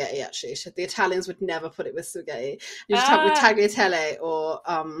never spaghetti, actually. The Italians would never put it with spaghetti. You just have it with tagliatelle or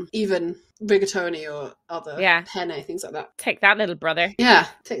even rigatoni or other penne, things like that. Take that, little brother. Yeah,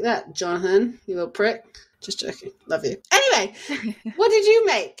 take that, Jonathan, you little prick. Just joking. Love you. Anyway, what did you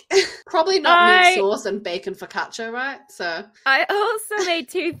make? Probably not meat sauce and bacon focaccia, right? So I also made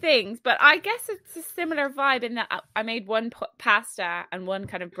two things, but I guess it's a similar vibe in that I made one pasta and one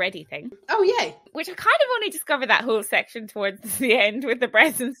kind of bready thing. Oh, yay. Which I kind of only discovered that whole section towards the end with the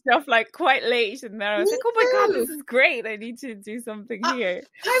breads and stuff, like quite late. And then I was like, oh my God, this is great. I need to do something here.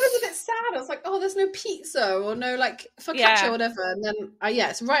 I was a bit sad. I was like, oh, there's no pizza or no like focaccia or whatever. And then,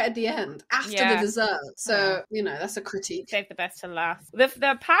 it's right at the end after the dessert. So, that's a critique. Save the best to last.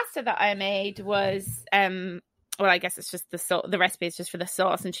 The pasta that I made was, well, I guess it's just the recipe is just for the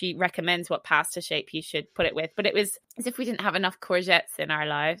sauce, and she recommends what pasta shape you should put it with. But it was as if we didn't have enough courgettes in our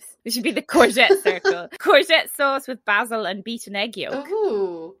lives. It should be the courgette circle. Courgette sauce with basil and beaten egg yolk.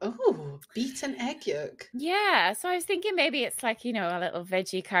 Oh, beaten egg yolk. Yeah, so I was thinking maybe it's like, a little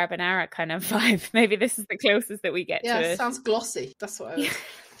veggie carbonara kind of vibe. Maybe this is the closest that we get to it. Yeah, sounds glossy. That's what I was...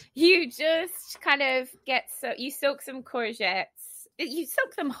 You just kind of you soak some courgettes. You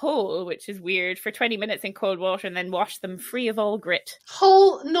soak them whole, which is weird, for 20 minutes in cold water and then wash them free of all grit.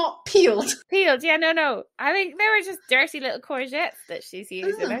 Whole, not peeled? Peeled, yeah, no. I think they were just dirty little courgettes that she's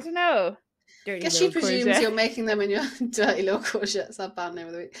using. I don't know. I guess she presumes you're making them in your dirty little courgettes. Our bad name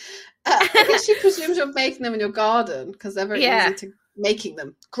of the week. I guess she presumes you're making them in your garden because they're very easy to making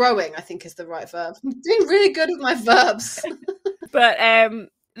them. Growing, I think, is the right verb. I'm doing really good with my verbs. But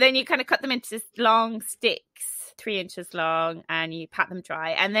then you kind of cut them into long sticks, 3 inches long, and you pat them dry.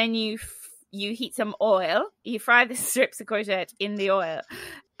 And then you heat some oil. You fry the strips of courgette in the oil.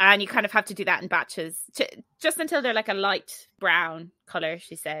 And you kind of have to do that in batches, just until they're like a light brown colour,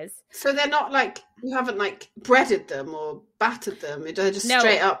 she says. So they're not like, you haven't like breaded them or battered them. They're just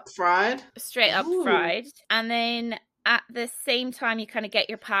straight up fried? Straight up fried. And then at the same time, you kind of get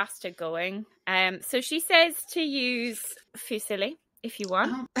your pasta going. So she says to use fusilli, if you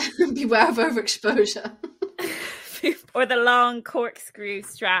want. Beware of overexposure. Or the long corkscrew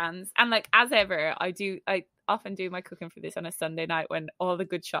strands. And like, as ever, I often do my cooking for this on a Sunday night when all the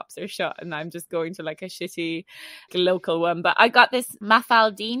good shops are shut and I'm just going to like a shitty local one. But I got this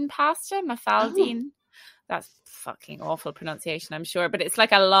mafaldine pasta. That's fucking awful pronunciation, I'm sure. But it's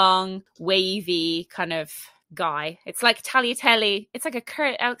like a long, wavy kind of guy. It's like tagliatelle. It's like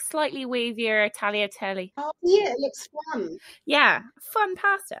a slightly wavier tagliatelle. Oh yeah, it looks fun. Yeah, fun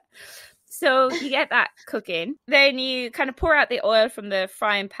pasta. So you get that cooking. Then you kind of pour out the oil from the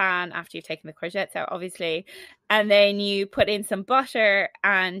frying pan after you've taken the courgettes out, obviously. And then you put in some butter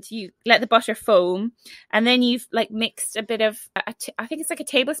and you let the butter foam. And then you've like mixed a bit of, I think it's like a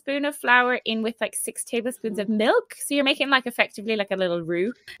tablespoon of flour in with like 6 tablespoons of milk. So you're making like effectively like a little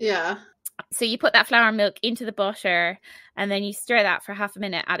roux. Yeah. So you put that flour and milk into the butter and then you stir that for half a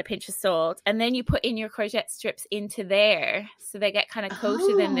minute, add a pinch of salt, and then you put in your courgette strips into there. So they get kind of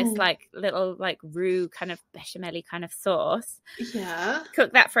coated in this like little like roux kind of bechamel-y kind of sauce. Yeah.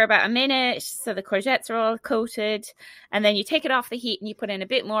 Cook that for about a minute so the courgettes are all coated. And then you take it off the heat and you put in a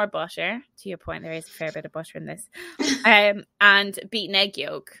bit more butter. To your point, there is a fair bit of butter in this. And beaten egg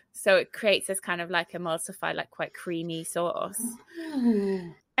yolk. So it creates this kind of like emulsified, like quite creamy sauce.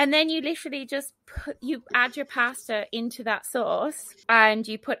 And then you literally just add your pasta into that sauce and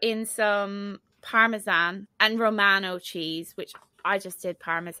you put in some Parmesan and Romano cheese, which I just did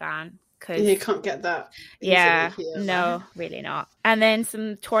Parmesan. Cause, you can't get that easily here, no, really not. And then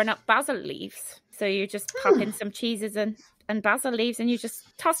some torn up basil leaves. So you just pop in some cheeses and basil leaves and you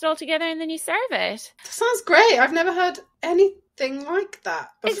just toss it all together and then you serve it. That sounds great. I've never heard anything like that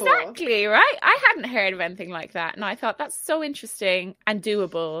before. Exactly, right? I hadn't heard of anything like that. And I thought that's so interesting and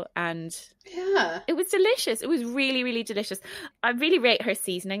doable. And yeah, it was delicious. It was really, really delicious. I really rate her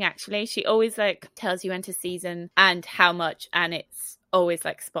seasoning, actually. She always like tells you when to season and how much. And it's always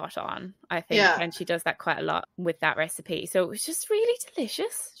like spot on, I think. Yeah. And she does that quite a lot with that recipe. So it was just really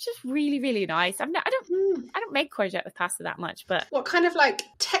delicious. Just really, really nice. I don't make courgette with pasta that much, but what kind of like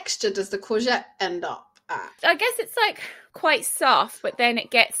texture does the courgette end up at? I guess it's like quite soft, but then it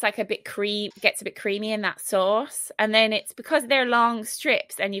gets like a bit creamy in that sauce. And then it's because they're long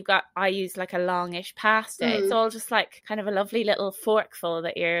strips and I use like a longish pasta. It's all just like kind of a lovely little forkful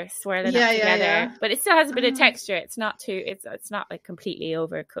that you're swirling up together. Yeah. But it still has a bit of texture. It's not like completely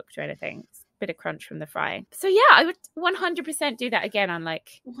overcooked or anything. It's a bit of crunch from the frying. So yeah, I would 100% do that again on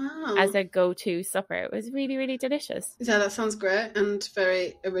like as a go-to supper. It was really, really delicious. Yeah, that sounds great and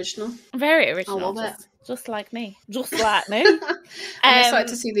very original. Very original. I love it. Just like me. Just like me. I'm excited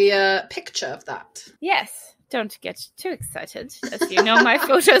to see the picture of that. Yes. Don't get too excited. As you know, my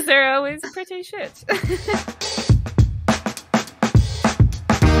photos are always pretty shit.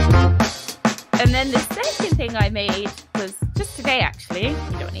 And then the second thing I made was just yesterday, actually.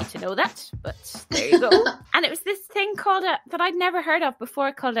 You don't need to know that, but there you go. And it was this thing called that I'd never heard of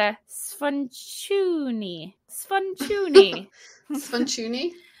before, called a sfunchuni. Sfunchuni?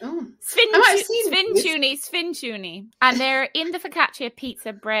 Oh. Sfinchuni. And they're in the focaccia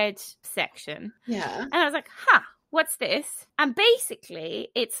pizza bread section. Yeah. And I was like, what's this? And basically,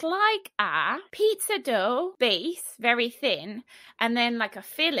 it's like a pizza dough base, very thin, and then like a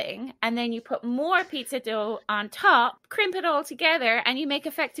filling, and then you put more pizza dough on top, crimp it all together, and you make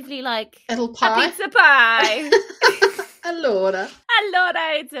effectively like a pizza pie. Allora,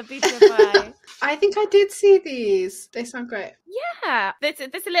 it's a pizza pie. I think I did see these. They sound great. Yeah. There's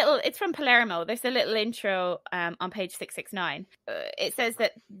a little, it's from Palermo. There's a little intro on page 669. It says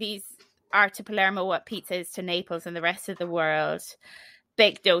that these are to Palermo what pizza is to Naples and the rest of the world.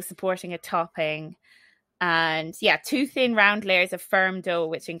 Baked dough supporting a topping. And 2 thin round layers of firm dough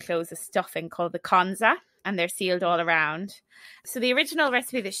which enclose a stuffing called the conza, and they're sealed all around. So the original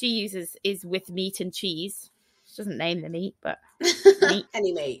recipe that she uses is with meat and cheese. She doesn't name the meat, but meat.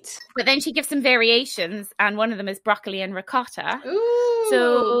 Any meat. But then she gives some variations, and one of them is broccoli and ricotta. Ooh.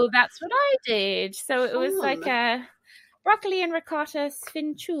 So that's what I did. So it was like a broccoli and ricotta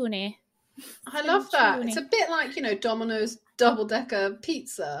sfincione. I love that. It's a bit like, Domino's double-decker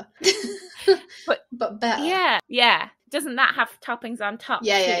pizza. but better. Yeah. Doesn't that have toppings on top?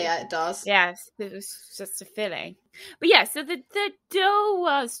 Yeah, it does. Yes, it was just a filling. But yeah, so the dough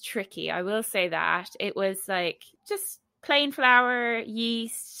was tricky, I will say that. It was like just plain flour,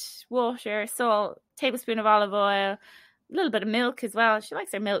 yeast, water, salt, tablespoon of olive oil, a little bit of milk as well. She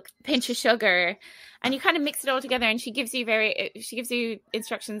likes her milk, pinch of sugar, and you kind of mix it all together. And she gives you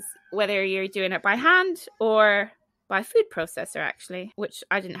instructions whether you're doing it by hand or by food processor, actually, which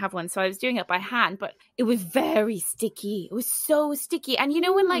I didn't have one, so I was doing it by hand, but it was very sticky. It was so sticky. And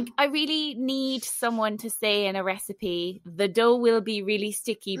when like I really need someone to say in a recipe, the dough will be really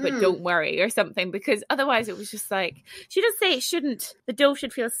sticky, but don't worry, or something, because otherwise it was just like, she does say the dough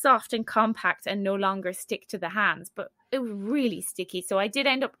should feel soft and compact and no longer stick to the hands, but it was really sticky. So I did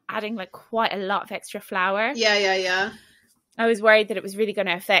end up adding like quite a lot of extra flour. Yeah. I was worried that it was really going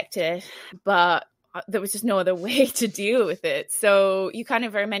to affect it, but there was just no other way to deal with it. So you kind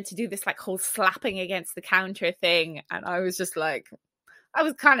of are meant to do this like whole slapping against the counter thing. And I was just like, I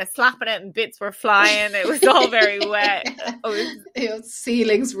was kind of slapping it and bits were flying. It was all very wet. Your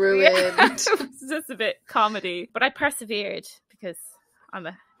ceiling's ruined. Yeah, it was just a bit comedy. But I persevered because I'm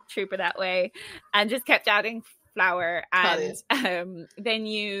a trooper that way, and just kept adding flour. And then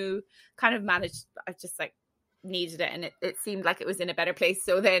you kind of managed, I just like needed it, and it seemed like it was in a better place.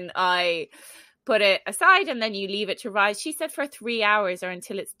 So then I put it aside, and then you leave it to rise. She said for 3 hours or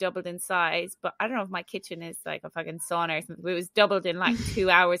until it's doubled in size, but I don't know if my kitchen is like a fucking sauna or something. It was doubled in like 2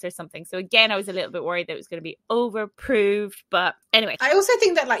 hours or something. So again, I was a little bit worried that it was going to be overproofed, but anyway. I also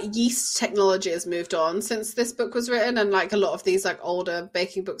think that like yeast technology has moved on since this book was written, and like a lot of these like older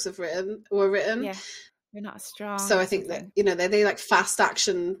baking books were written. Yeah, they're not as strong. So I think that they like fast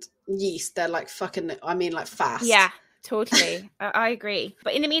action yeast. They're like fast. Yeah. Totally. I agree.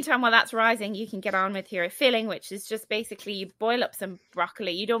 But in the meantime, while that's rising, you can get on with your filling, which is just basically you boil up some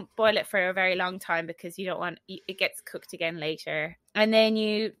broccoli. You don't boil it for a very long time because you don't want it gets cooked again later. And then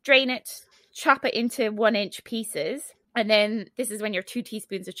you drain it, chop it into 1-inch pieces. And then this is when your 2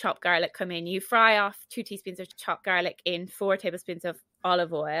 teaspoons of chopped garlic come in. You fry off 2 teaspoons of chopped garlic in 4 tablespoons of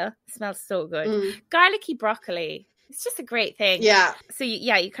olive oil. It smells so good. Garlicky broccoli. It's just a great thing. Yeah. So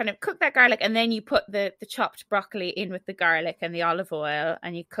you kind of cook that garlic, and then you put the chopped broccoli in with the garlic and the olive oil,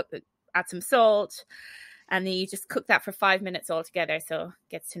 and you add some salt, and then you just cook that for 5 minutes all together, so it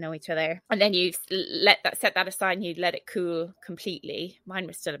gets to know each other. And then you set that aside, and you let it cool completely. Mine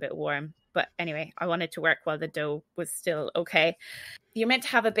was still a bit warm, but anyway, I wanted to work while the dough was still okay. You're meant to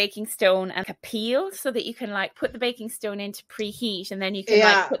have a baking stone and a peel so that you can like put the baking stone in to preheat, and then you can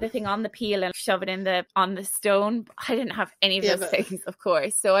like put the thing on the peel and shove it on the stone. I didn't have any of those things, of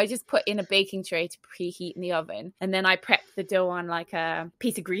course. So I just put in a baking tray to preheat in the oven, and then I prepped the dough on like a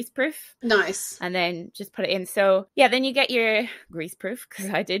piece of greaseproof. Nice. And then just put it in. So yeah, then you get your greaseproof, because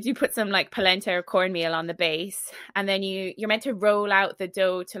I did. You put some like polenta or cornmeal on the base, and then you're meant to roll out the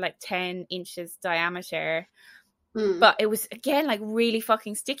dough to like 10 inches diameter. But it was again like really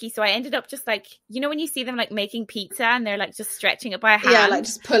fucking sticky, so I ended up just like, when you see them like making pizza and they're like just stretching it by hand, like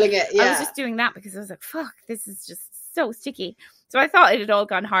just pulling it. I was just doing that because I was like, fuck, this is just so sticky. So I thought it had all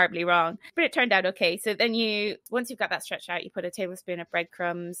gone horribly wrong, but it turned out okay. So then once you've got that stretched out, you put a tablespoon of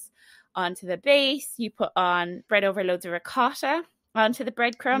breadcrumbs onto the base. You put on bread over loads of ricotta onto the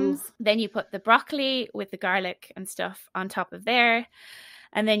breadcrumbs. Then you put the broccoli with the garlic and stuff on top of there,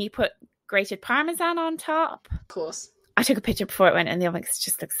 and then you put grated parmesan on top. Of course. I took a picture before it went in the oven because it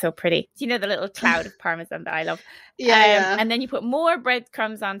just looks so pretty. You know, the little cloud of parmesan that I love. Yeah. And then you put more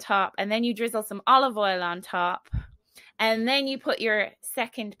breadcrumbs on top, and then you drizzle some olive oil on top, and then you put your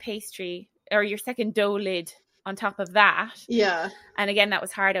second pastry or your second dough lid on top of that. Yeah. And again, that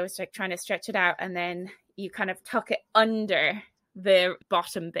was hard. I was like trying to stretch it out, and then you kind of tuck it under the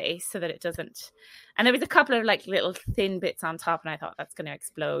bottom base so that it doesn't. And there was a couple of like little thin bits on top, and I thought that's going to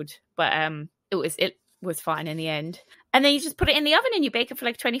explode, but it was fine in the end. And then you just put it in the oven and you bake it for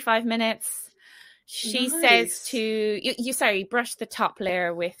like 25 minutes. She says to you brush the top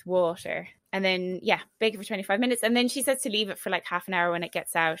layer with water, and then bake it for 25 minutes. And then she says to leave it for like half an hour when it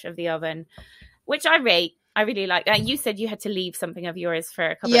gets out of the oven, which I rate. I really like that. You said you had to leave something of yours for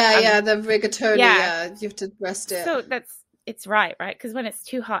a couple of hours. The rigatoni, you have to rest it. So it's right? Because when it's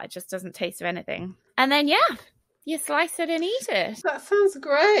too hot, it just doesn't taste of anything. And then, you slice it and eat it. That sounds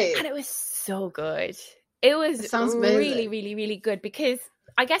great. And it was so good. It sounds really, really, really good because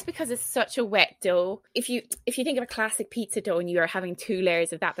it's such a wet dough. If you think of a classic pizza dough and you are having 2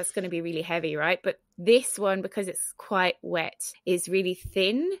 layers of that's going to be really heavy, right? But this one, because it's quite wet, is really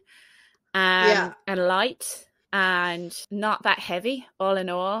thin and light and not that heavy all in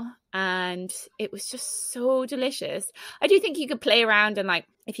all. And it was just so delicious. I do think you could play around and like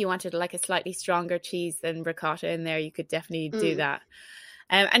if you wanted like a slightly stronger cheese than ricotta in there, you could definitely do that.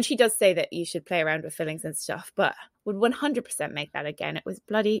 And she does say that you should play around with fillings and stuff, but would 100% make that again. It was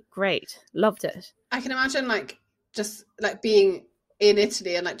bloody great. Loved it. I can imagine like just like being in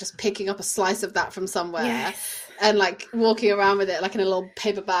Italy and like just picking up a slice of that from somewhere and like walking around with it like in a little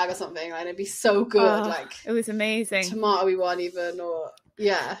paper bag or something, and it'd be so good. Like it was amazing. Tomatoey one even, or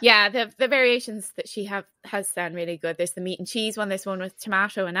the variations that she has sound really good. There's the meat and cheese one, there's one with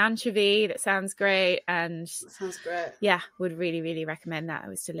tomato and anchovy that sounds great. And sounds great. Would really, really recommend that. It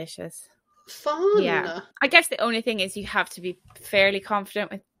was delicious. Fun. I guess the only thing is you have to be fairly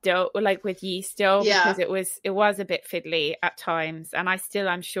confident with dough, like with yeast dough, because it was a bit fiddly at times, and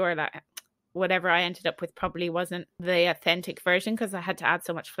I'm sure that whatever I ended up with probably wasn't the authentic version because I had to add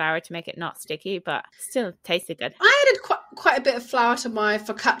so much flour to make it not sticky, but still tasted good. I added quite a bit of flour to my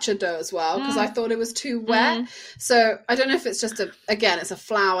focaccia dough as well because I thought it was too wet. So I don't know if it's just it's a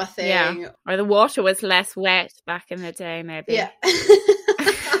flour thing. Or the water was less wet back in the day, maybe. Yeah.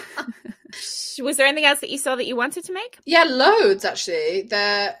 Was there anything else that you saw that you wanted to make? Yeah, loads actually.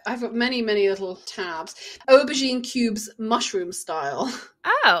 I've got many, many little tabs. Aubergine cubes, mushroom style.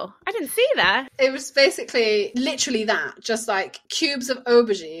 Oh, I didn't see that. It was basically literally that, just like cubes of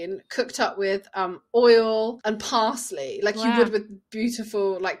aubergine cooked up with oil and parsley, like you would with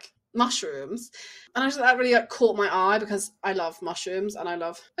beautiful like mushrooms. And that really like caught my eye because I love mushrooms and I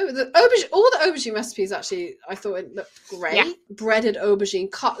love all the aubergine recipes. Actually, I thought it looked great. Breaded aubergine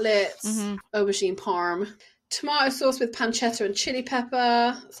cutlets, aubergine parm, tomato sauce with pancetta and chili pepper.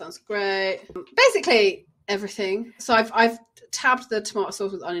 That sounds great. Basically everything. So I've tabbed the tomato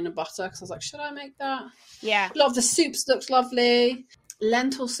sauce with onion and butter because I was like, should I make that? Yeah. A lot of the soups looked lovely.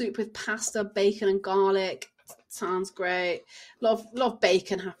 Lentil soup with pasta, bacon and garlic. Sounds great. A lot of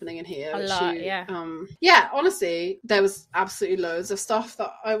bacon happening in here. Honestly, there was absolutely loads of stuff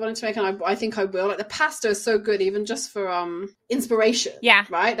that I wanted to make, and I think I will. Like the pasta is so good, even just for inspiration. Yeah.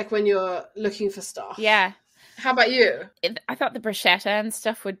 Right? Like when you're looking for stuff. Yeah. How about you? I thought the bruschetta and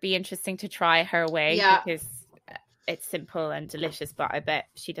stuff would be interesting to try her way because it's simple and delicious, but I bet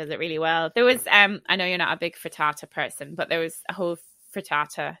she does it really well. There was, I know you're not a big frittata person, but there was a whole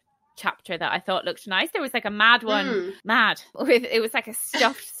frittata chapter that I thought looked nice. There was like a mad one, it was like a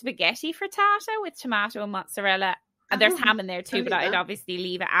stuffed spaghetti frittata with tomato and mozzarella. And there's ham in there too, but I'd obviously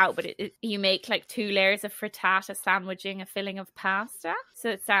leave it out. But you make like 2 layers of frittata sandwiching a filling of pasta. So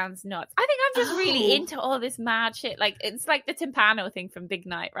it sounds nuts. I think I'm just really into all this mad shit. Like it's like the timpano thing from Big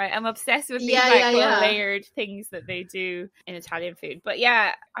Night, right? I'm obsessed with these layered things that they do in Italian food. But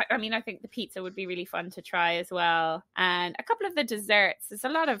I mean, I think the pizza would be really fun to try as well. And a couple of the desserts. There's a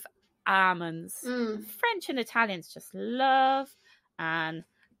lot of almonds. French and Italians just love an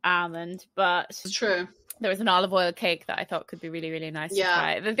almond, but it's true. There was an olive oil cake that I thought could be really, really nice to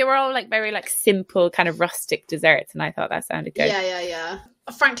try. They were all like very like simple kind of rustic desserts, and I thought that sounded good. Yeah.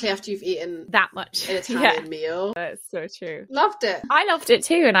 Frankly, after you've eaten that much an Italian meal. That's so true. Loved it. I loved it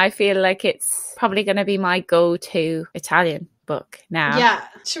too, and I feel like it's probably going to be my go-to Italian book now. Yeah.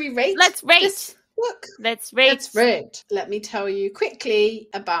 Should we rate? Let's rate. This book? Let's rate. Let me tell you quickly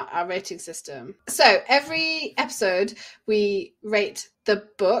about our rating system. So every episode we rate the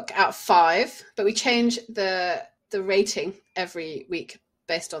book out of 5, but we change the rating every week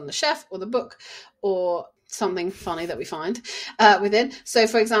based on the chef or the book or something funny that we find within. So,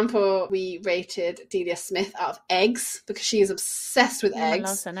 for example, we rated Delia Smith out of eggs because she is obsessed with eggs.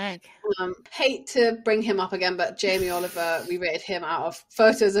 Loves an egg. Hate to bring him up again, but Jamie Oliver, we rated him out of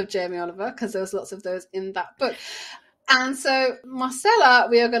photos of Jamie Oliver because there was lots of those in that book. And so Marcella,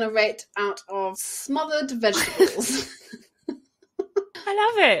 we are going to rate out of smothered vegetables. I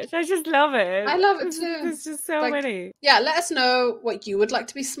love it. I just love it. I love it too. There's just so many. Yeah, let us know what you would like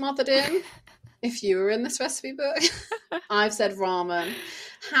to be smothered in if you were in this recipe book. I've said ramen.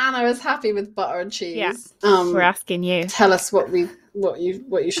 Hannah is happy with butter and cheese. Yeah, we're asking you. Tell us what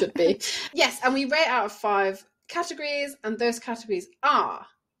you should be. Yes, and we rate out of 5 categories, and those categories are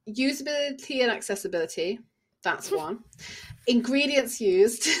usability and accessibility. That's 1. Ingredients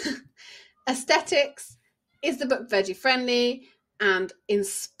used. Aesthetics. Is the book veggie friendly? And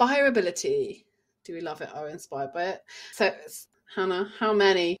inspirability. Do we love it or inspired by it? So, Hannah, how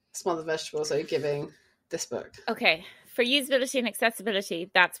many smothered vegetables are you giving this book? Okay, for usability and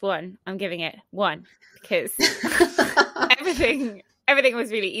accessibility, that's 1. I'm giving it 1 because everything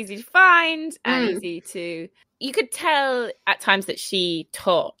was really easy to find and easy to... You could tell at times that she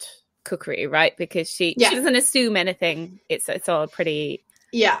taught cookery, right? Because she doesn't assume anything. It's all pretty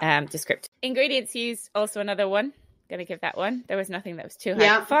descriptive. Ingredients used, also another 1. Gonna give that 1. There was nothing that was too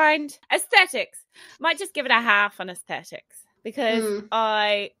hard to find. Aesthetics, might just give it a half on aesthetics because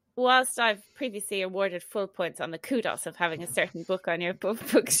whilst I've previously awarded full points on the kudos of having a certain book on your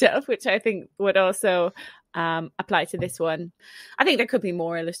bookshelf, which I think would also apply to this one, I think there could be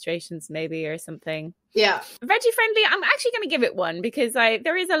more illustrations maybe or something. Yeah. Veggie friendly, I'm actually going to give it 1 because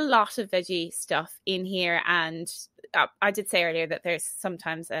there is a lot of veggie stuff in here, and I did say earlier that there's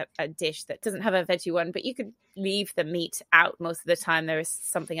sometimes a dish that doesn't have a veggie one, but you could leave the meat out most of the time. There was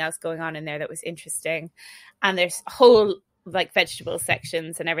something else going on in there that was interesting, and there's whole like vegetable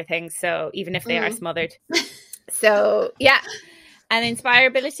sections and everything, so even if they are smothered. So yeah. And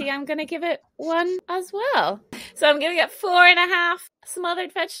inspirability, I'm going to give it 1 as well. So I'm going to get 4.5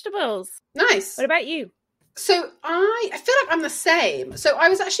 smothered vegetables. Nice. What about you? So I feel like I'm the same. So I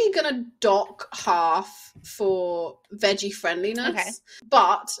was actually going to dock half for veggie friendliness,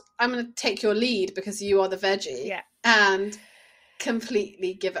 but I'm going to take your lead because you are the veggie and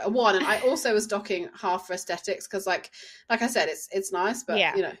completely give it a 1. And I also was docking half for aesthetics because like I said, it's nice, but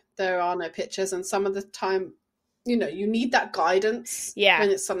you know, there are no pictures, and some of the time, you know, you need that guidance when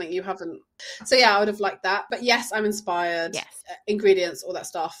it's something you haven't. So yeah, I would have liked that. But yes, I'm inspired. Yes. Ingredients, all that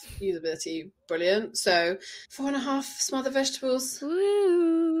stuff, usability, brilliant. So 4.5 smothered vegetables.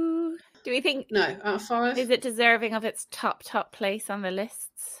 Woo. Do we think... No, out of 5. Is it deserving of its top place on the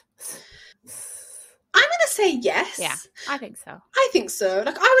lists? I'm going to say yes. Yeah, I think so. I think so.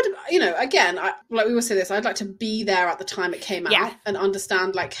 Like, I would, you know, again, like we will say this, I'd like to be there at the time it came out and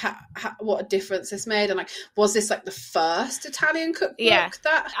understand, like, what a difference this made. And, like, was this, like, the first Italian cookbook? Yeah.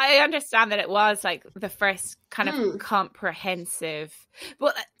 That I understand that it was, like, the first kind of comprehensive...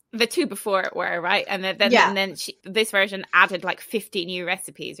 Well, the 2 before it were, right? And then this version added, like, 50 new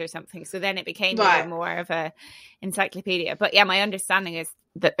recipes or something. So then it became even more of a encyclopedia. But, yeah, my understanding is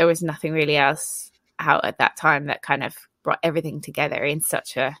that there was nothing really else out at that time that kind of brought everything together in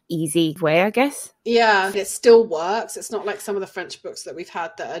such a easy way, I guess. Yeah, it still works. It's not like some of the French books that we've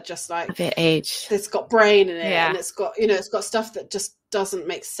had that are just like a bit aged. It's got brain in it, and it's got, you know, it's got stuff that just doesn't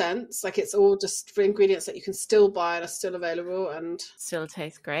make sense. Like, it's all just for ingredients that you can still buy and are still available and still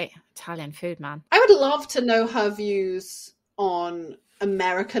tastes great. Italian food, man. I would love to know her views on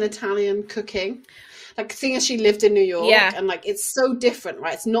American Italian cooking. Like, seeing as she lived in New York, and like, it's so different,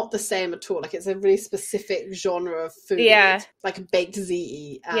 right? It's not the same at all. Like, it's a really specific genre of food, like baked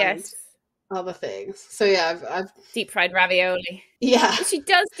ziti and other things. So yeah, I've deep fried ravioli. Yeah, she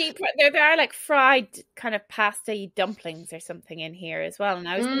does deep fry. There are like fried kind of pasta dumplings or something in here as well. And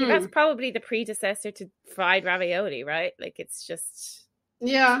I was thinking that's probably the predecessor to fried ravioli, right? Like, it's just.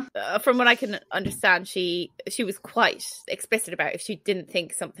 Yeah. From what I can understand, she was quite explicit about if she didn't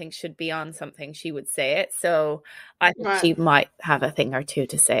think something should be on something, she would say it. So I think she might have a thing or two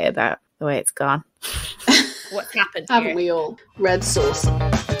to say about the way it's gone. What's happened Haven't here? we all? Red sauce.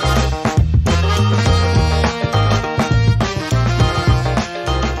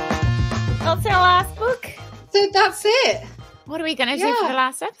 That's our last book. So that's it. What are we going to do for the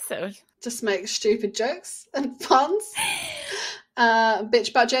last episode? Just make stupid jokes and puns. Bitch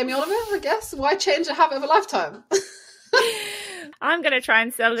about Jamie Oliver, I guess. Why change a habit of a lifetime? I'm going to try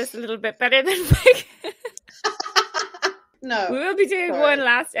and sell this a little bit better than Vic. No. We will be doing one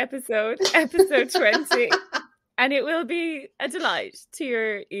last episode 20. And it will be a delight to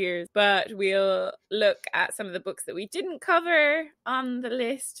your ears. But we'll look at some of the books that we didn't cover on the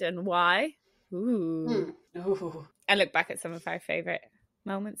list and why. Ooh. Ooh. And look back at some of our favourite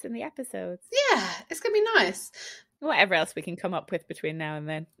moments in the episodes. Yeah, it's going to be nice. Whatever else we can come up with between now and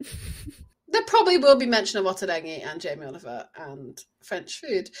then. There probably will be mention of Ottolenghi and Jamie Oliver and French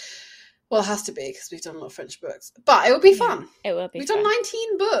food. Well, it has to be because we've done a lot of French books. But it will be fun. It will be We've fun. done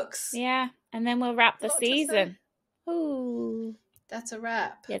 19 books. Yeah, and then we'll wrap the season. Ooh. That's a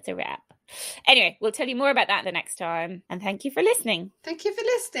wrap. Yeah, it's a wrap. Anyway, we'll tell you more about that the next time. And thank you for listening. Thank you for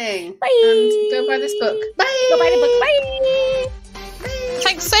listening. Bye. And go buy this book. Bye. Go buy the book. Bye.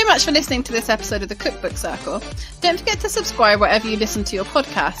 Thanks so much for listening to this episode of the Cookbook Circle. Don't forget to subscribe wherever you listen to your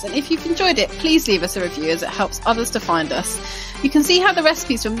podcast. And if you've enjoyed it, please leave us a review as it helps others to find us. You can see how the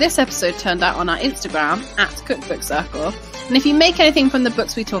recipes from this episode turned out on our Instagram @Cookbook Circle. And if you make anything from the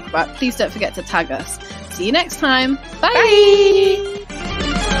books we talk about, please don't forget to tag us. See you next time. Bye.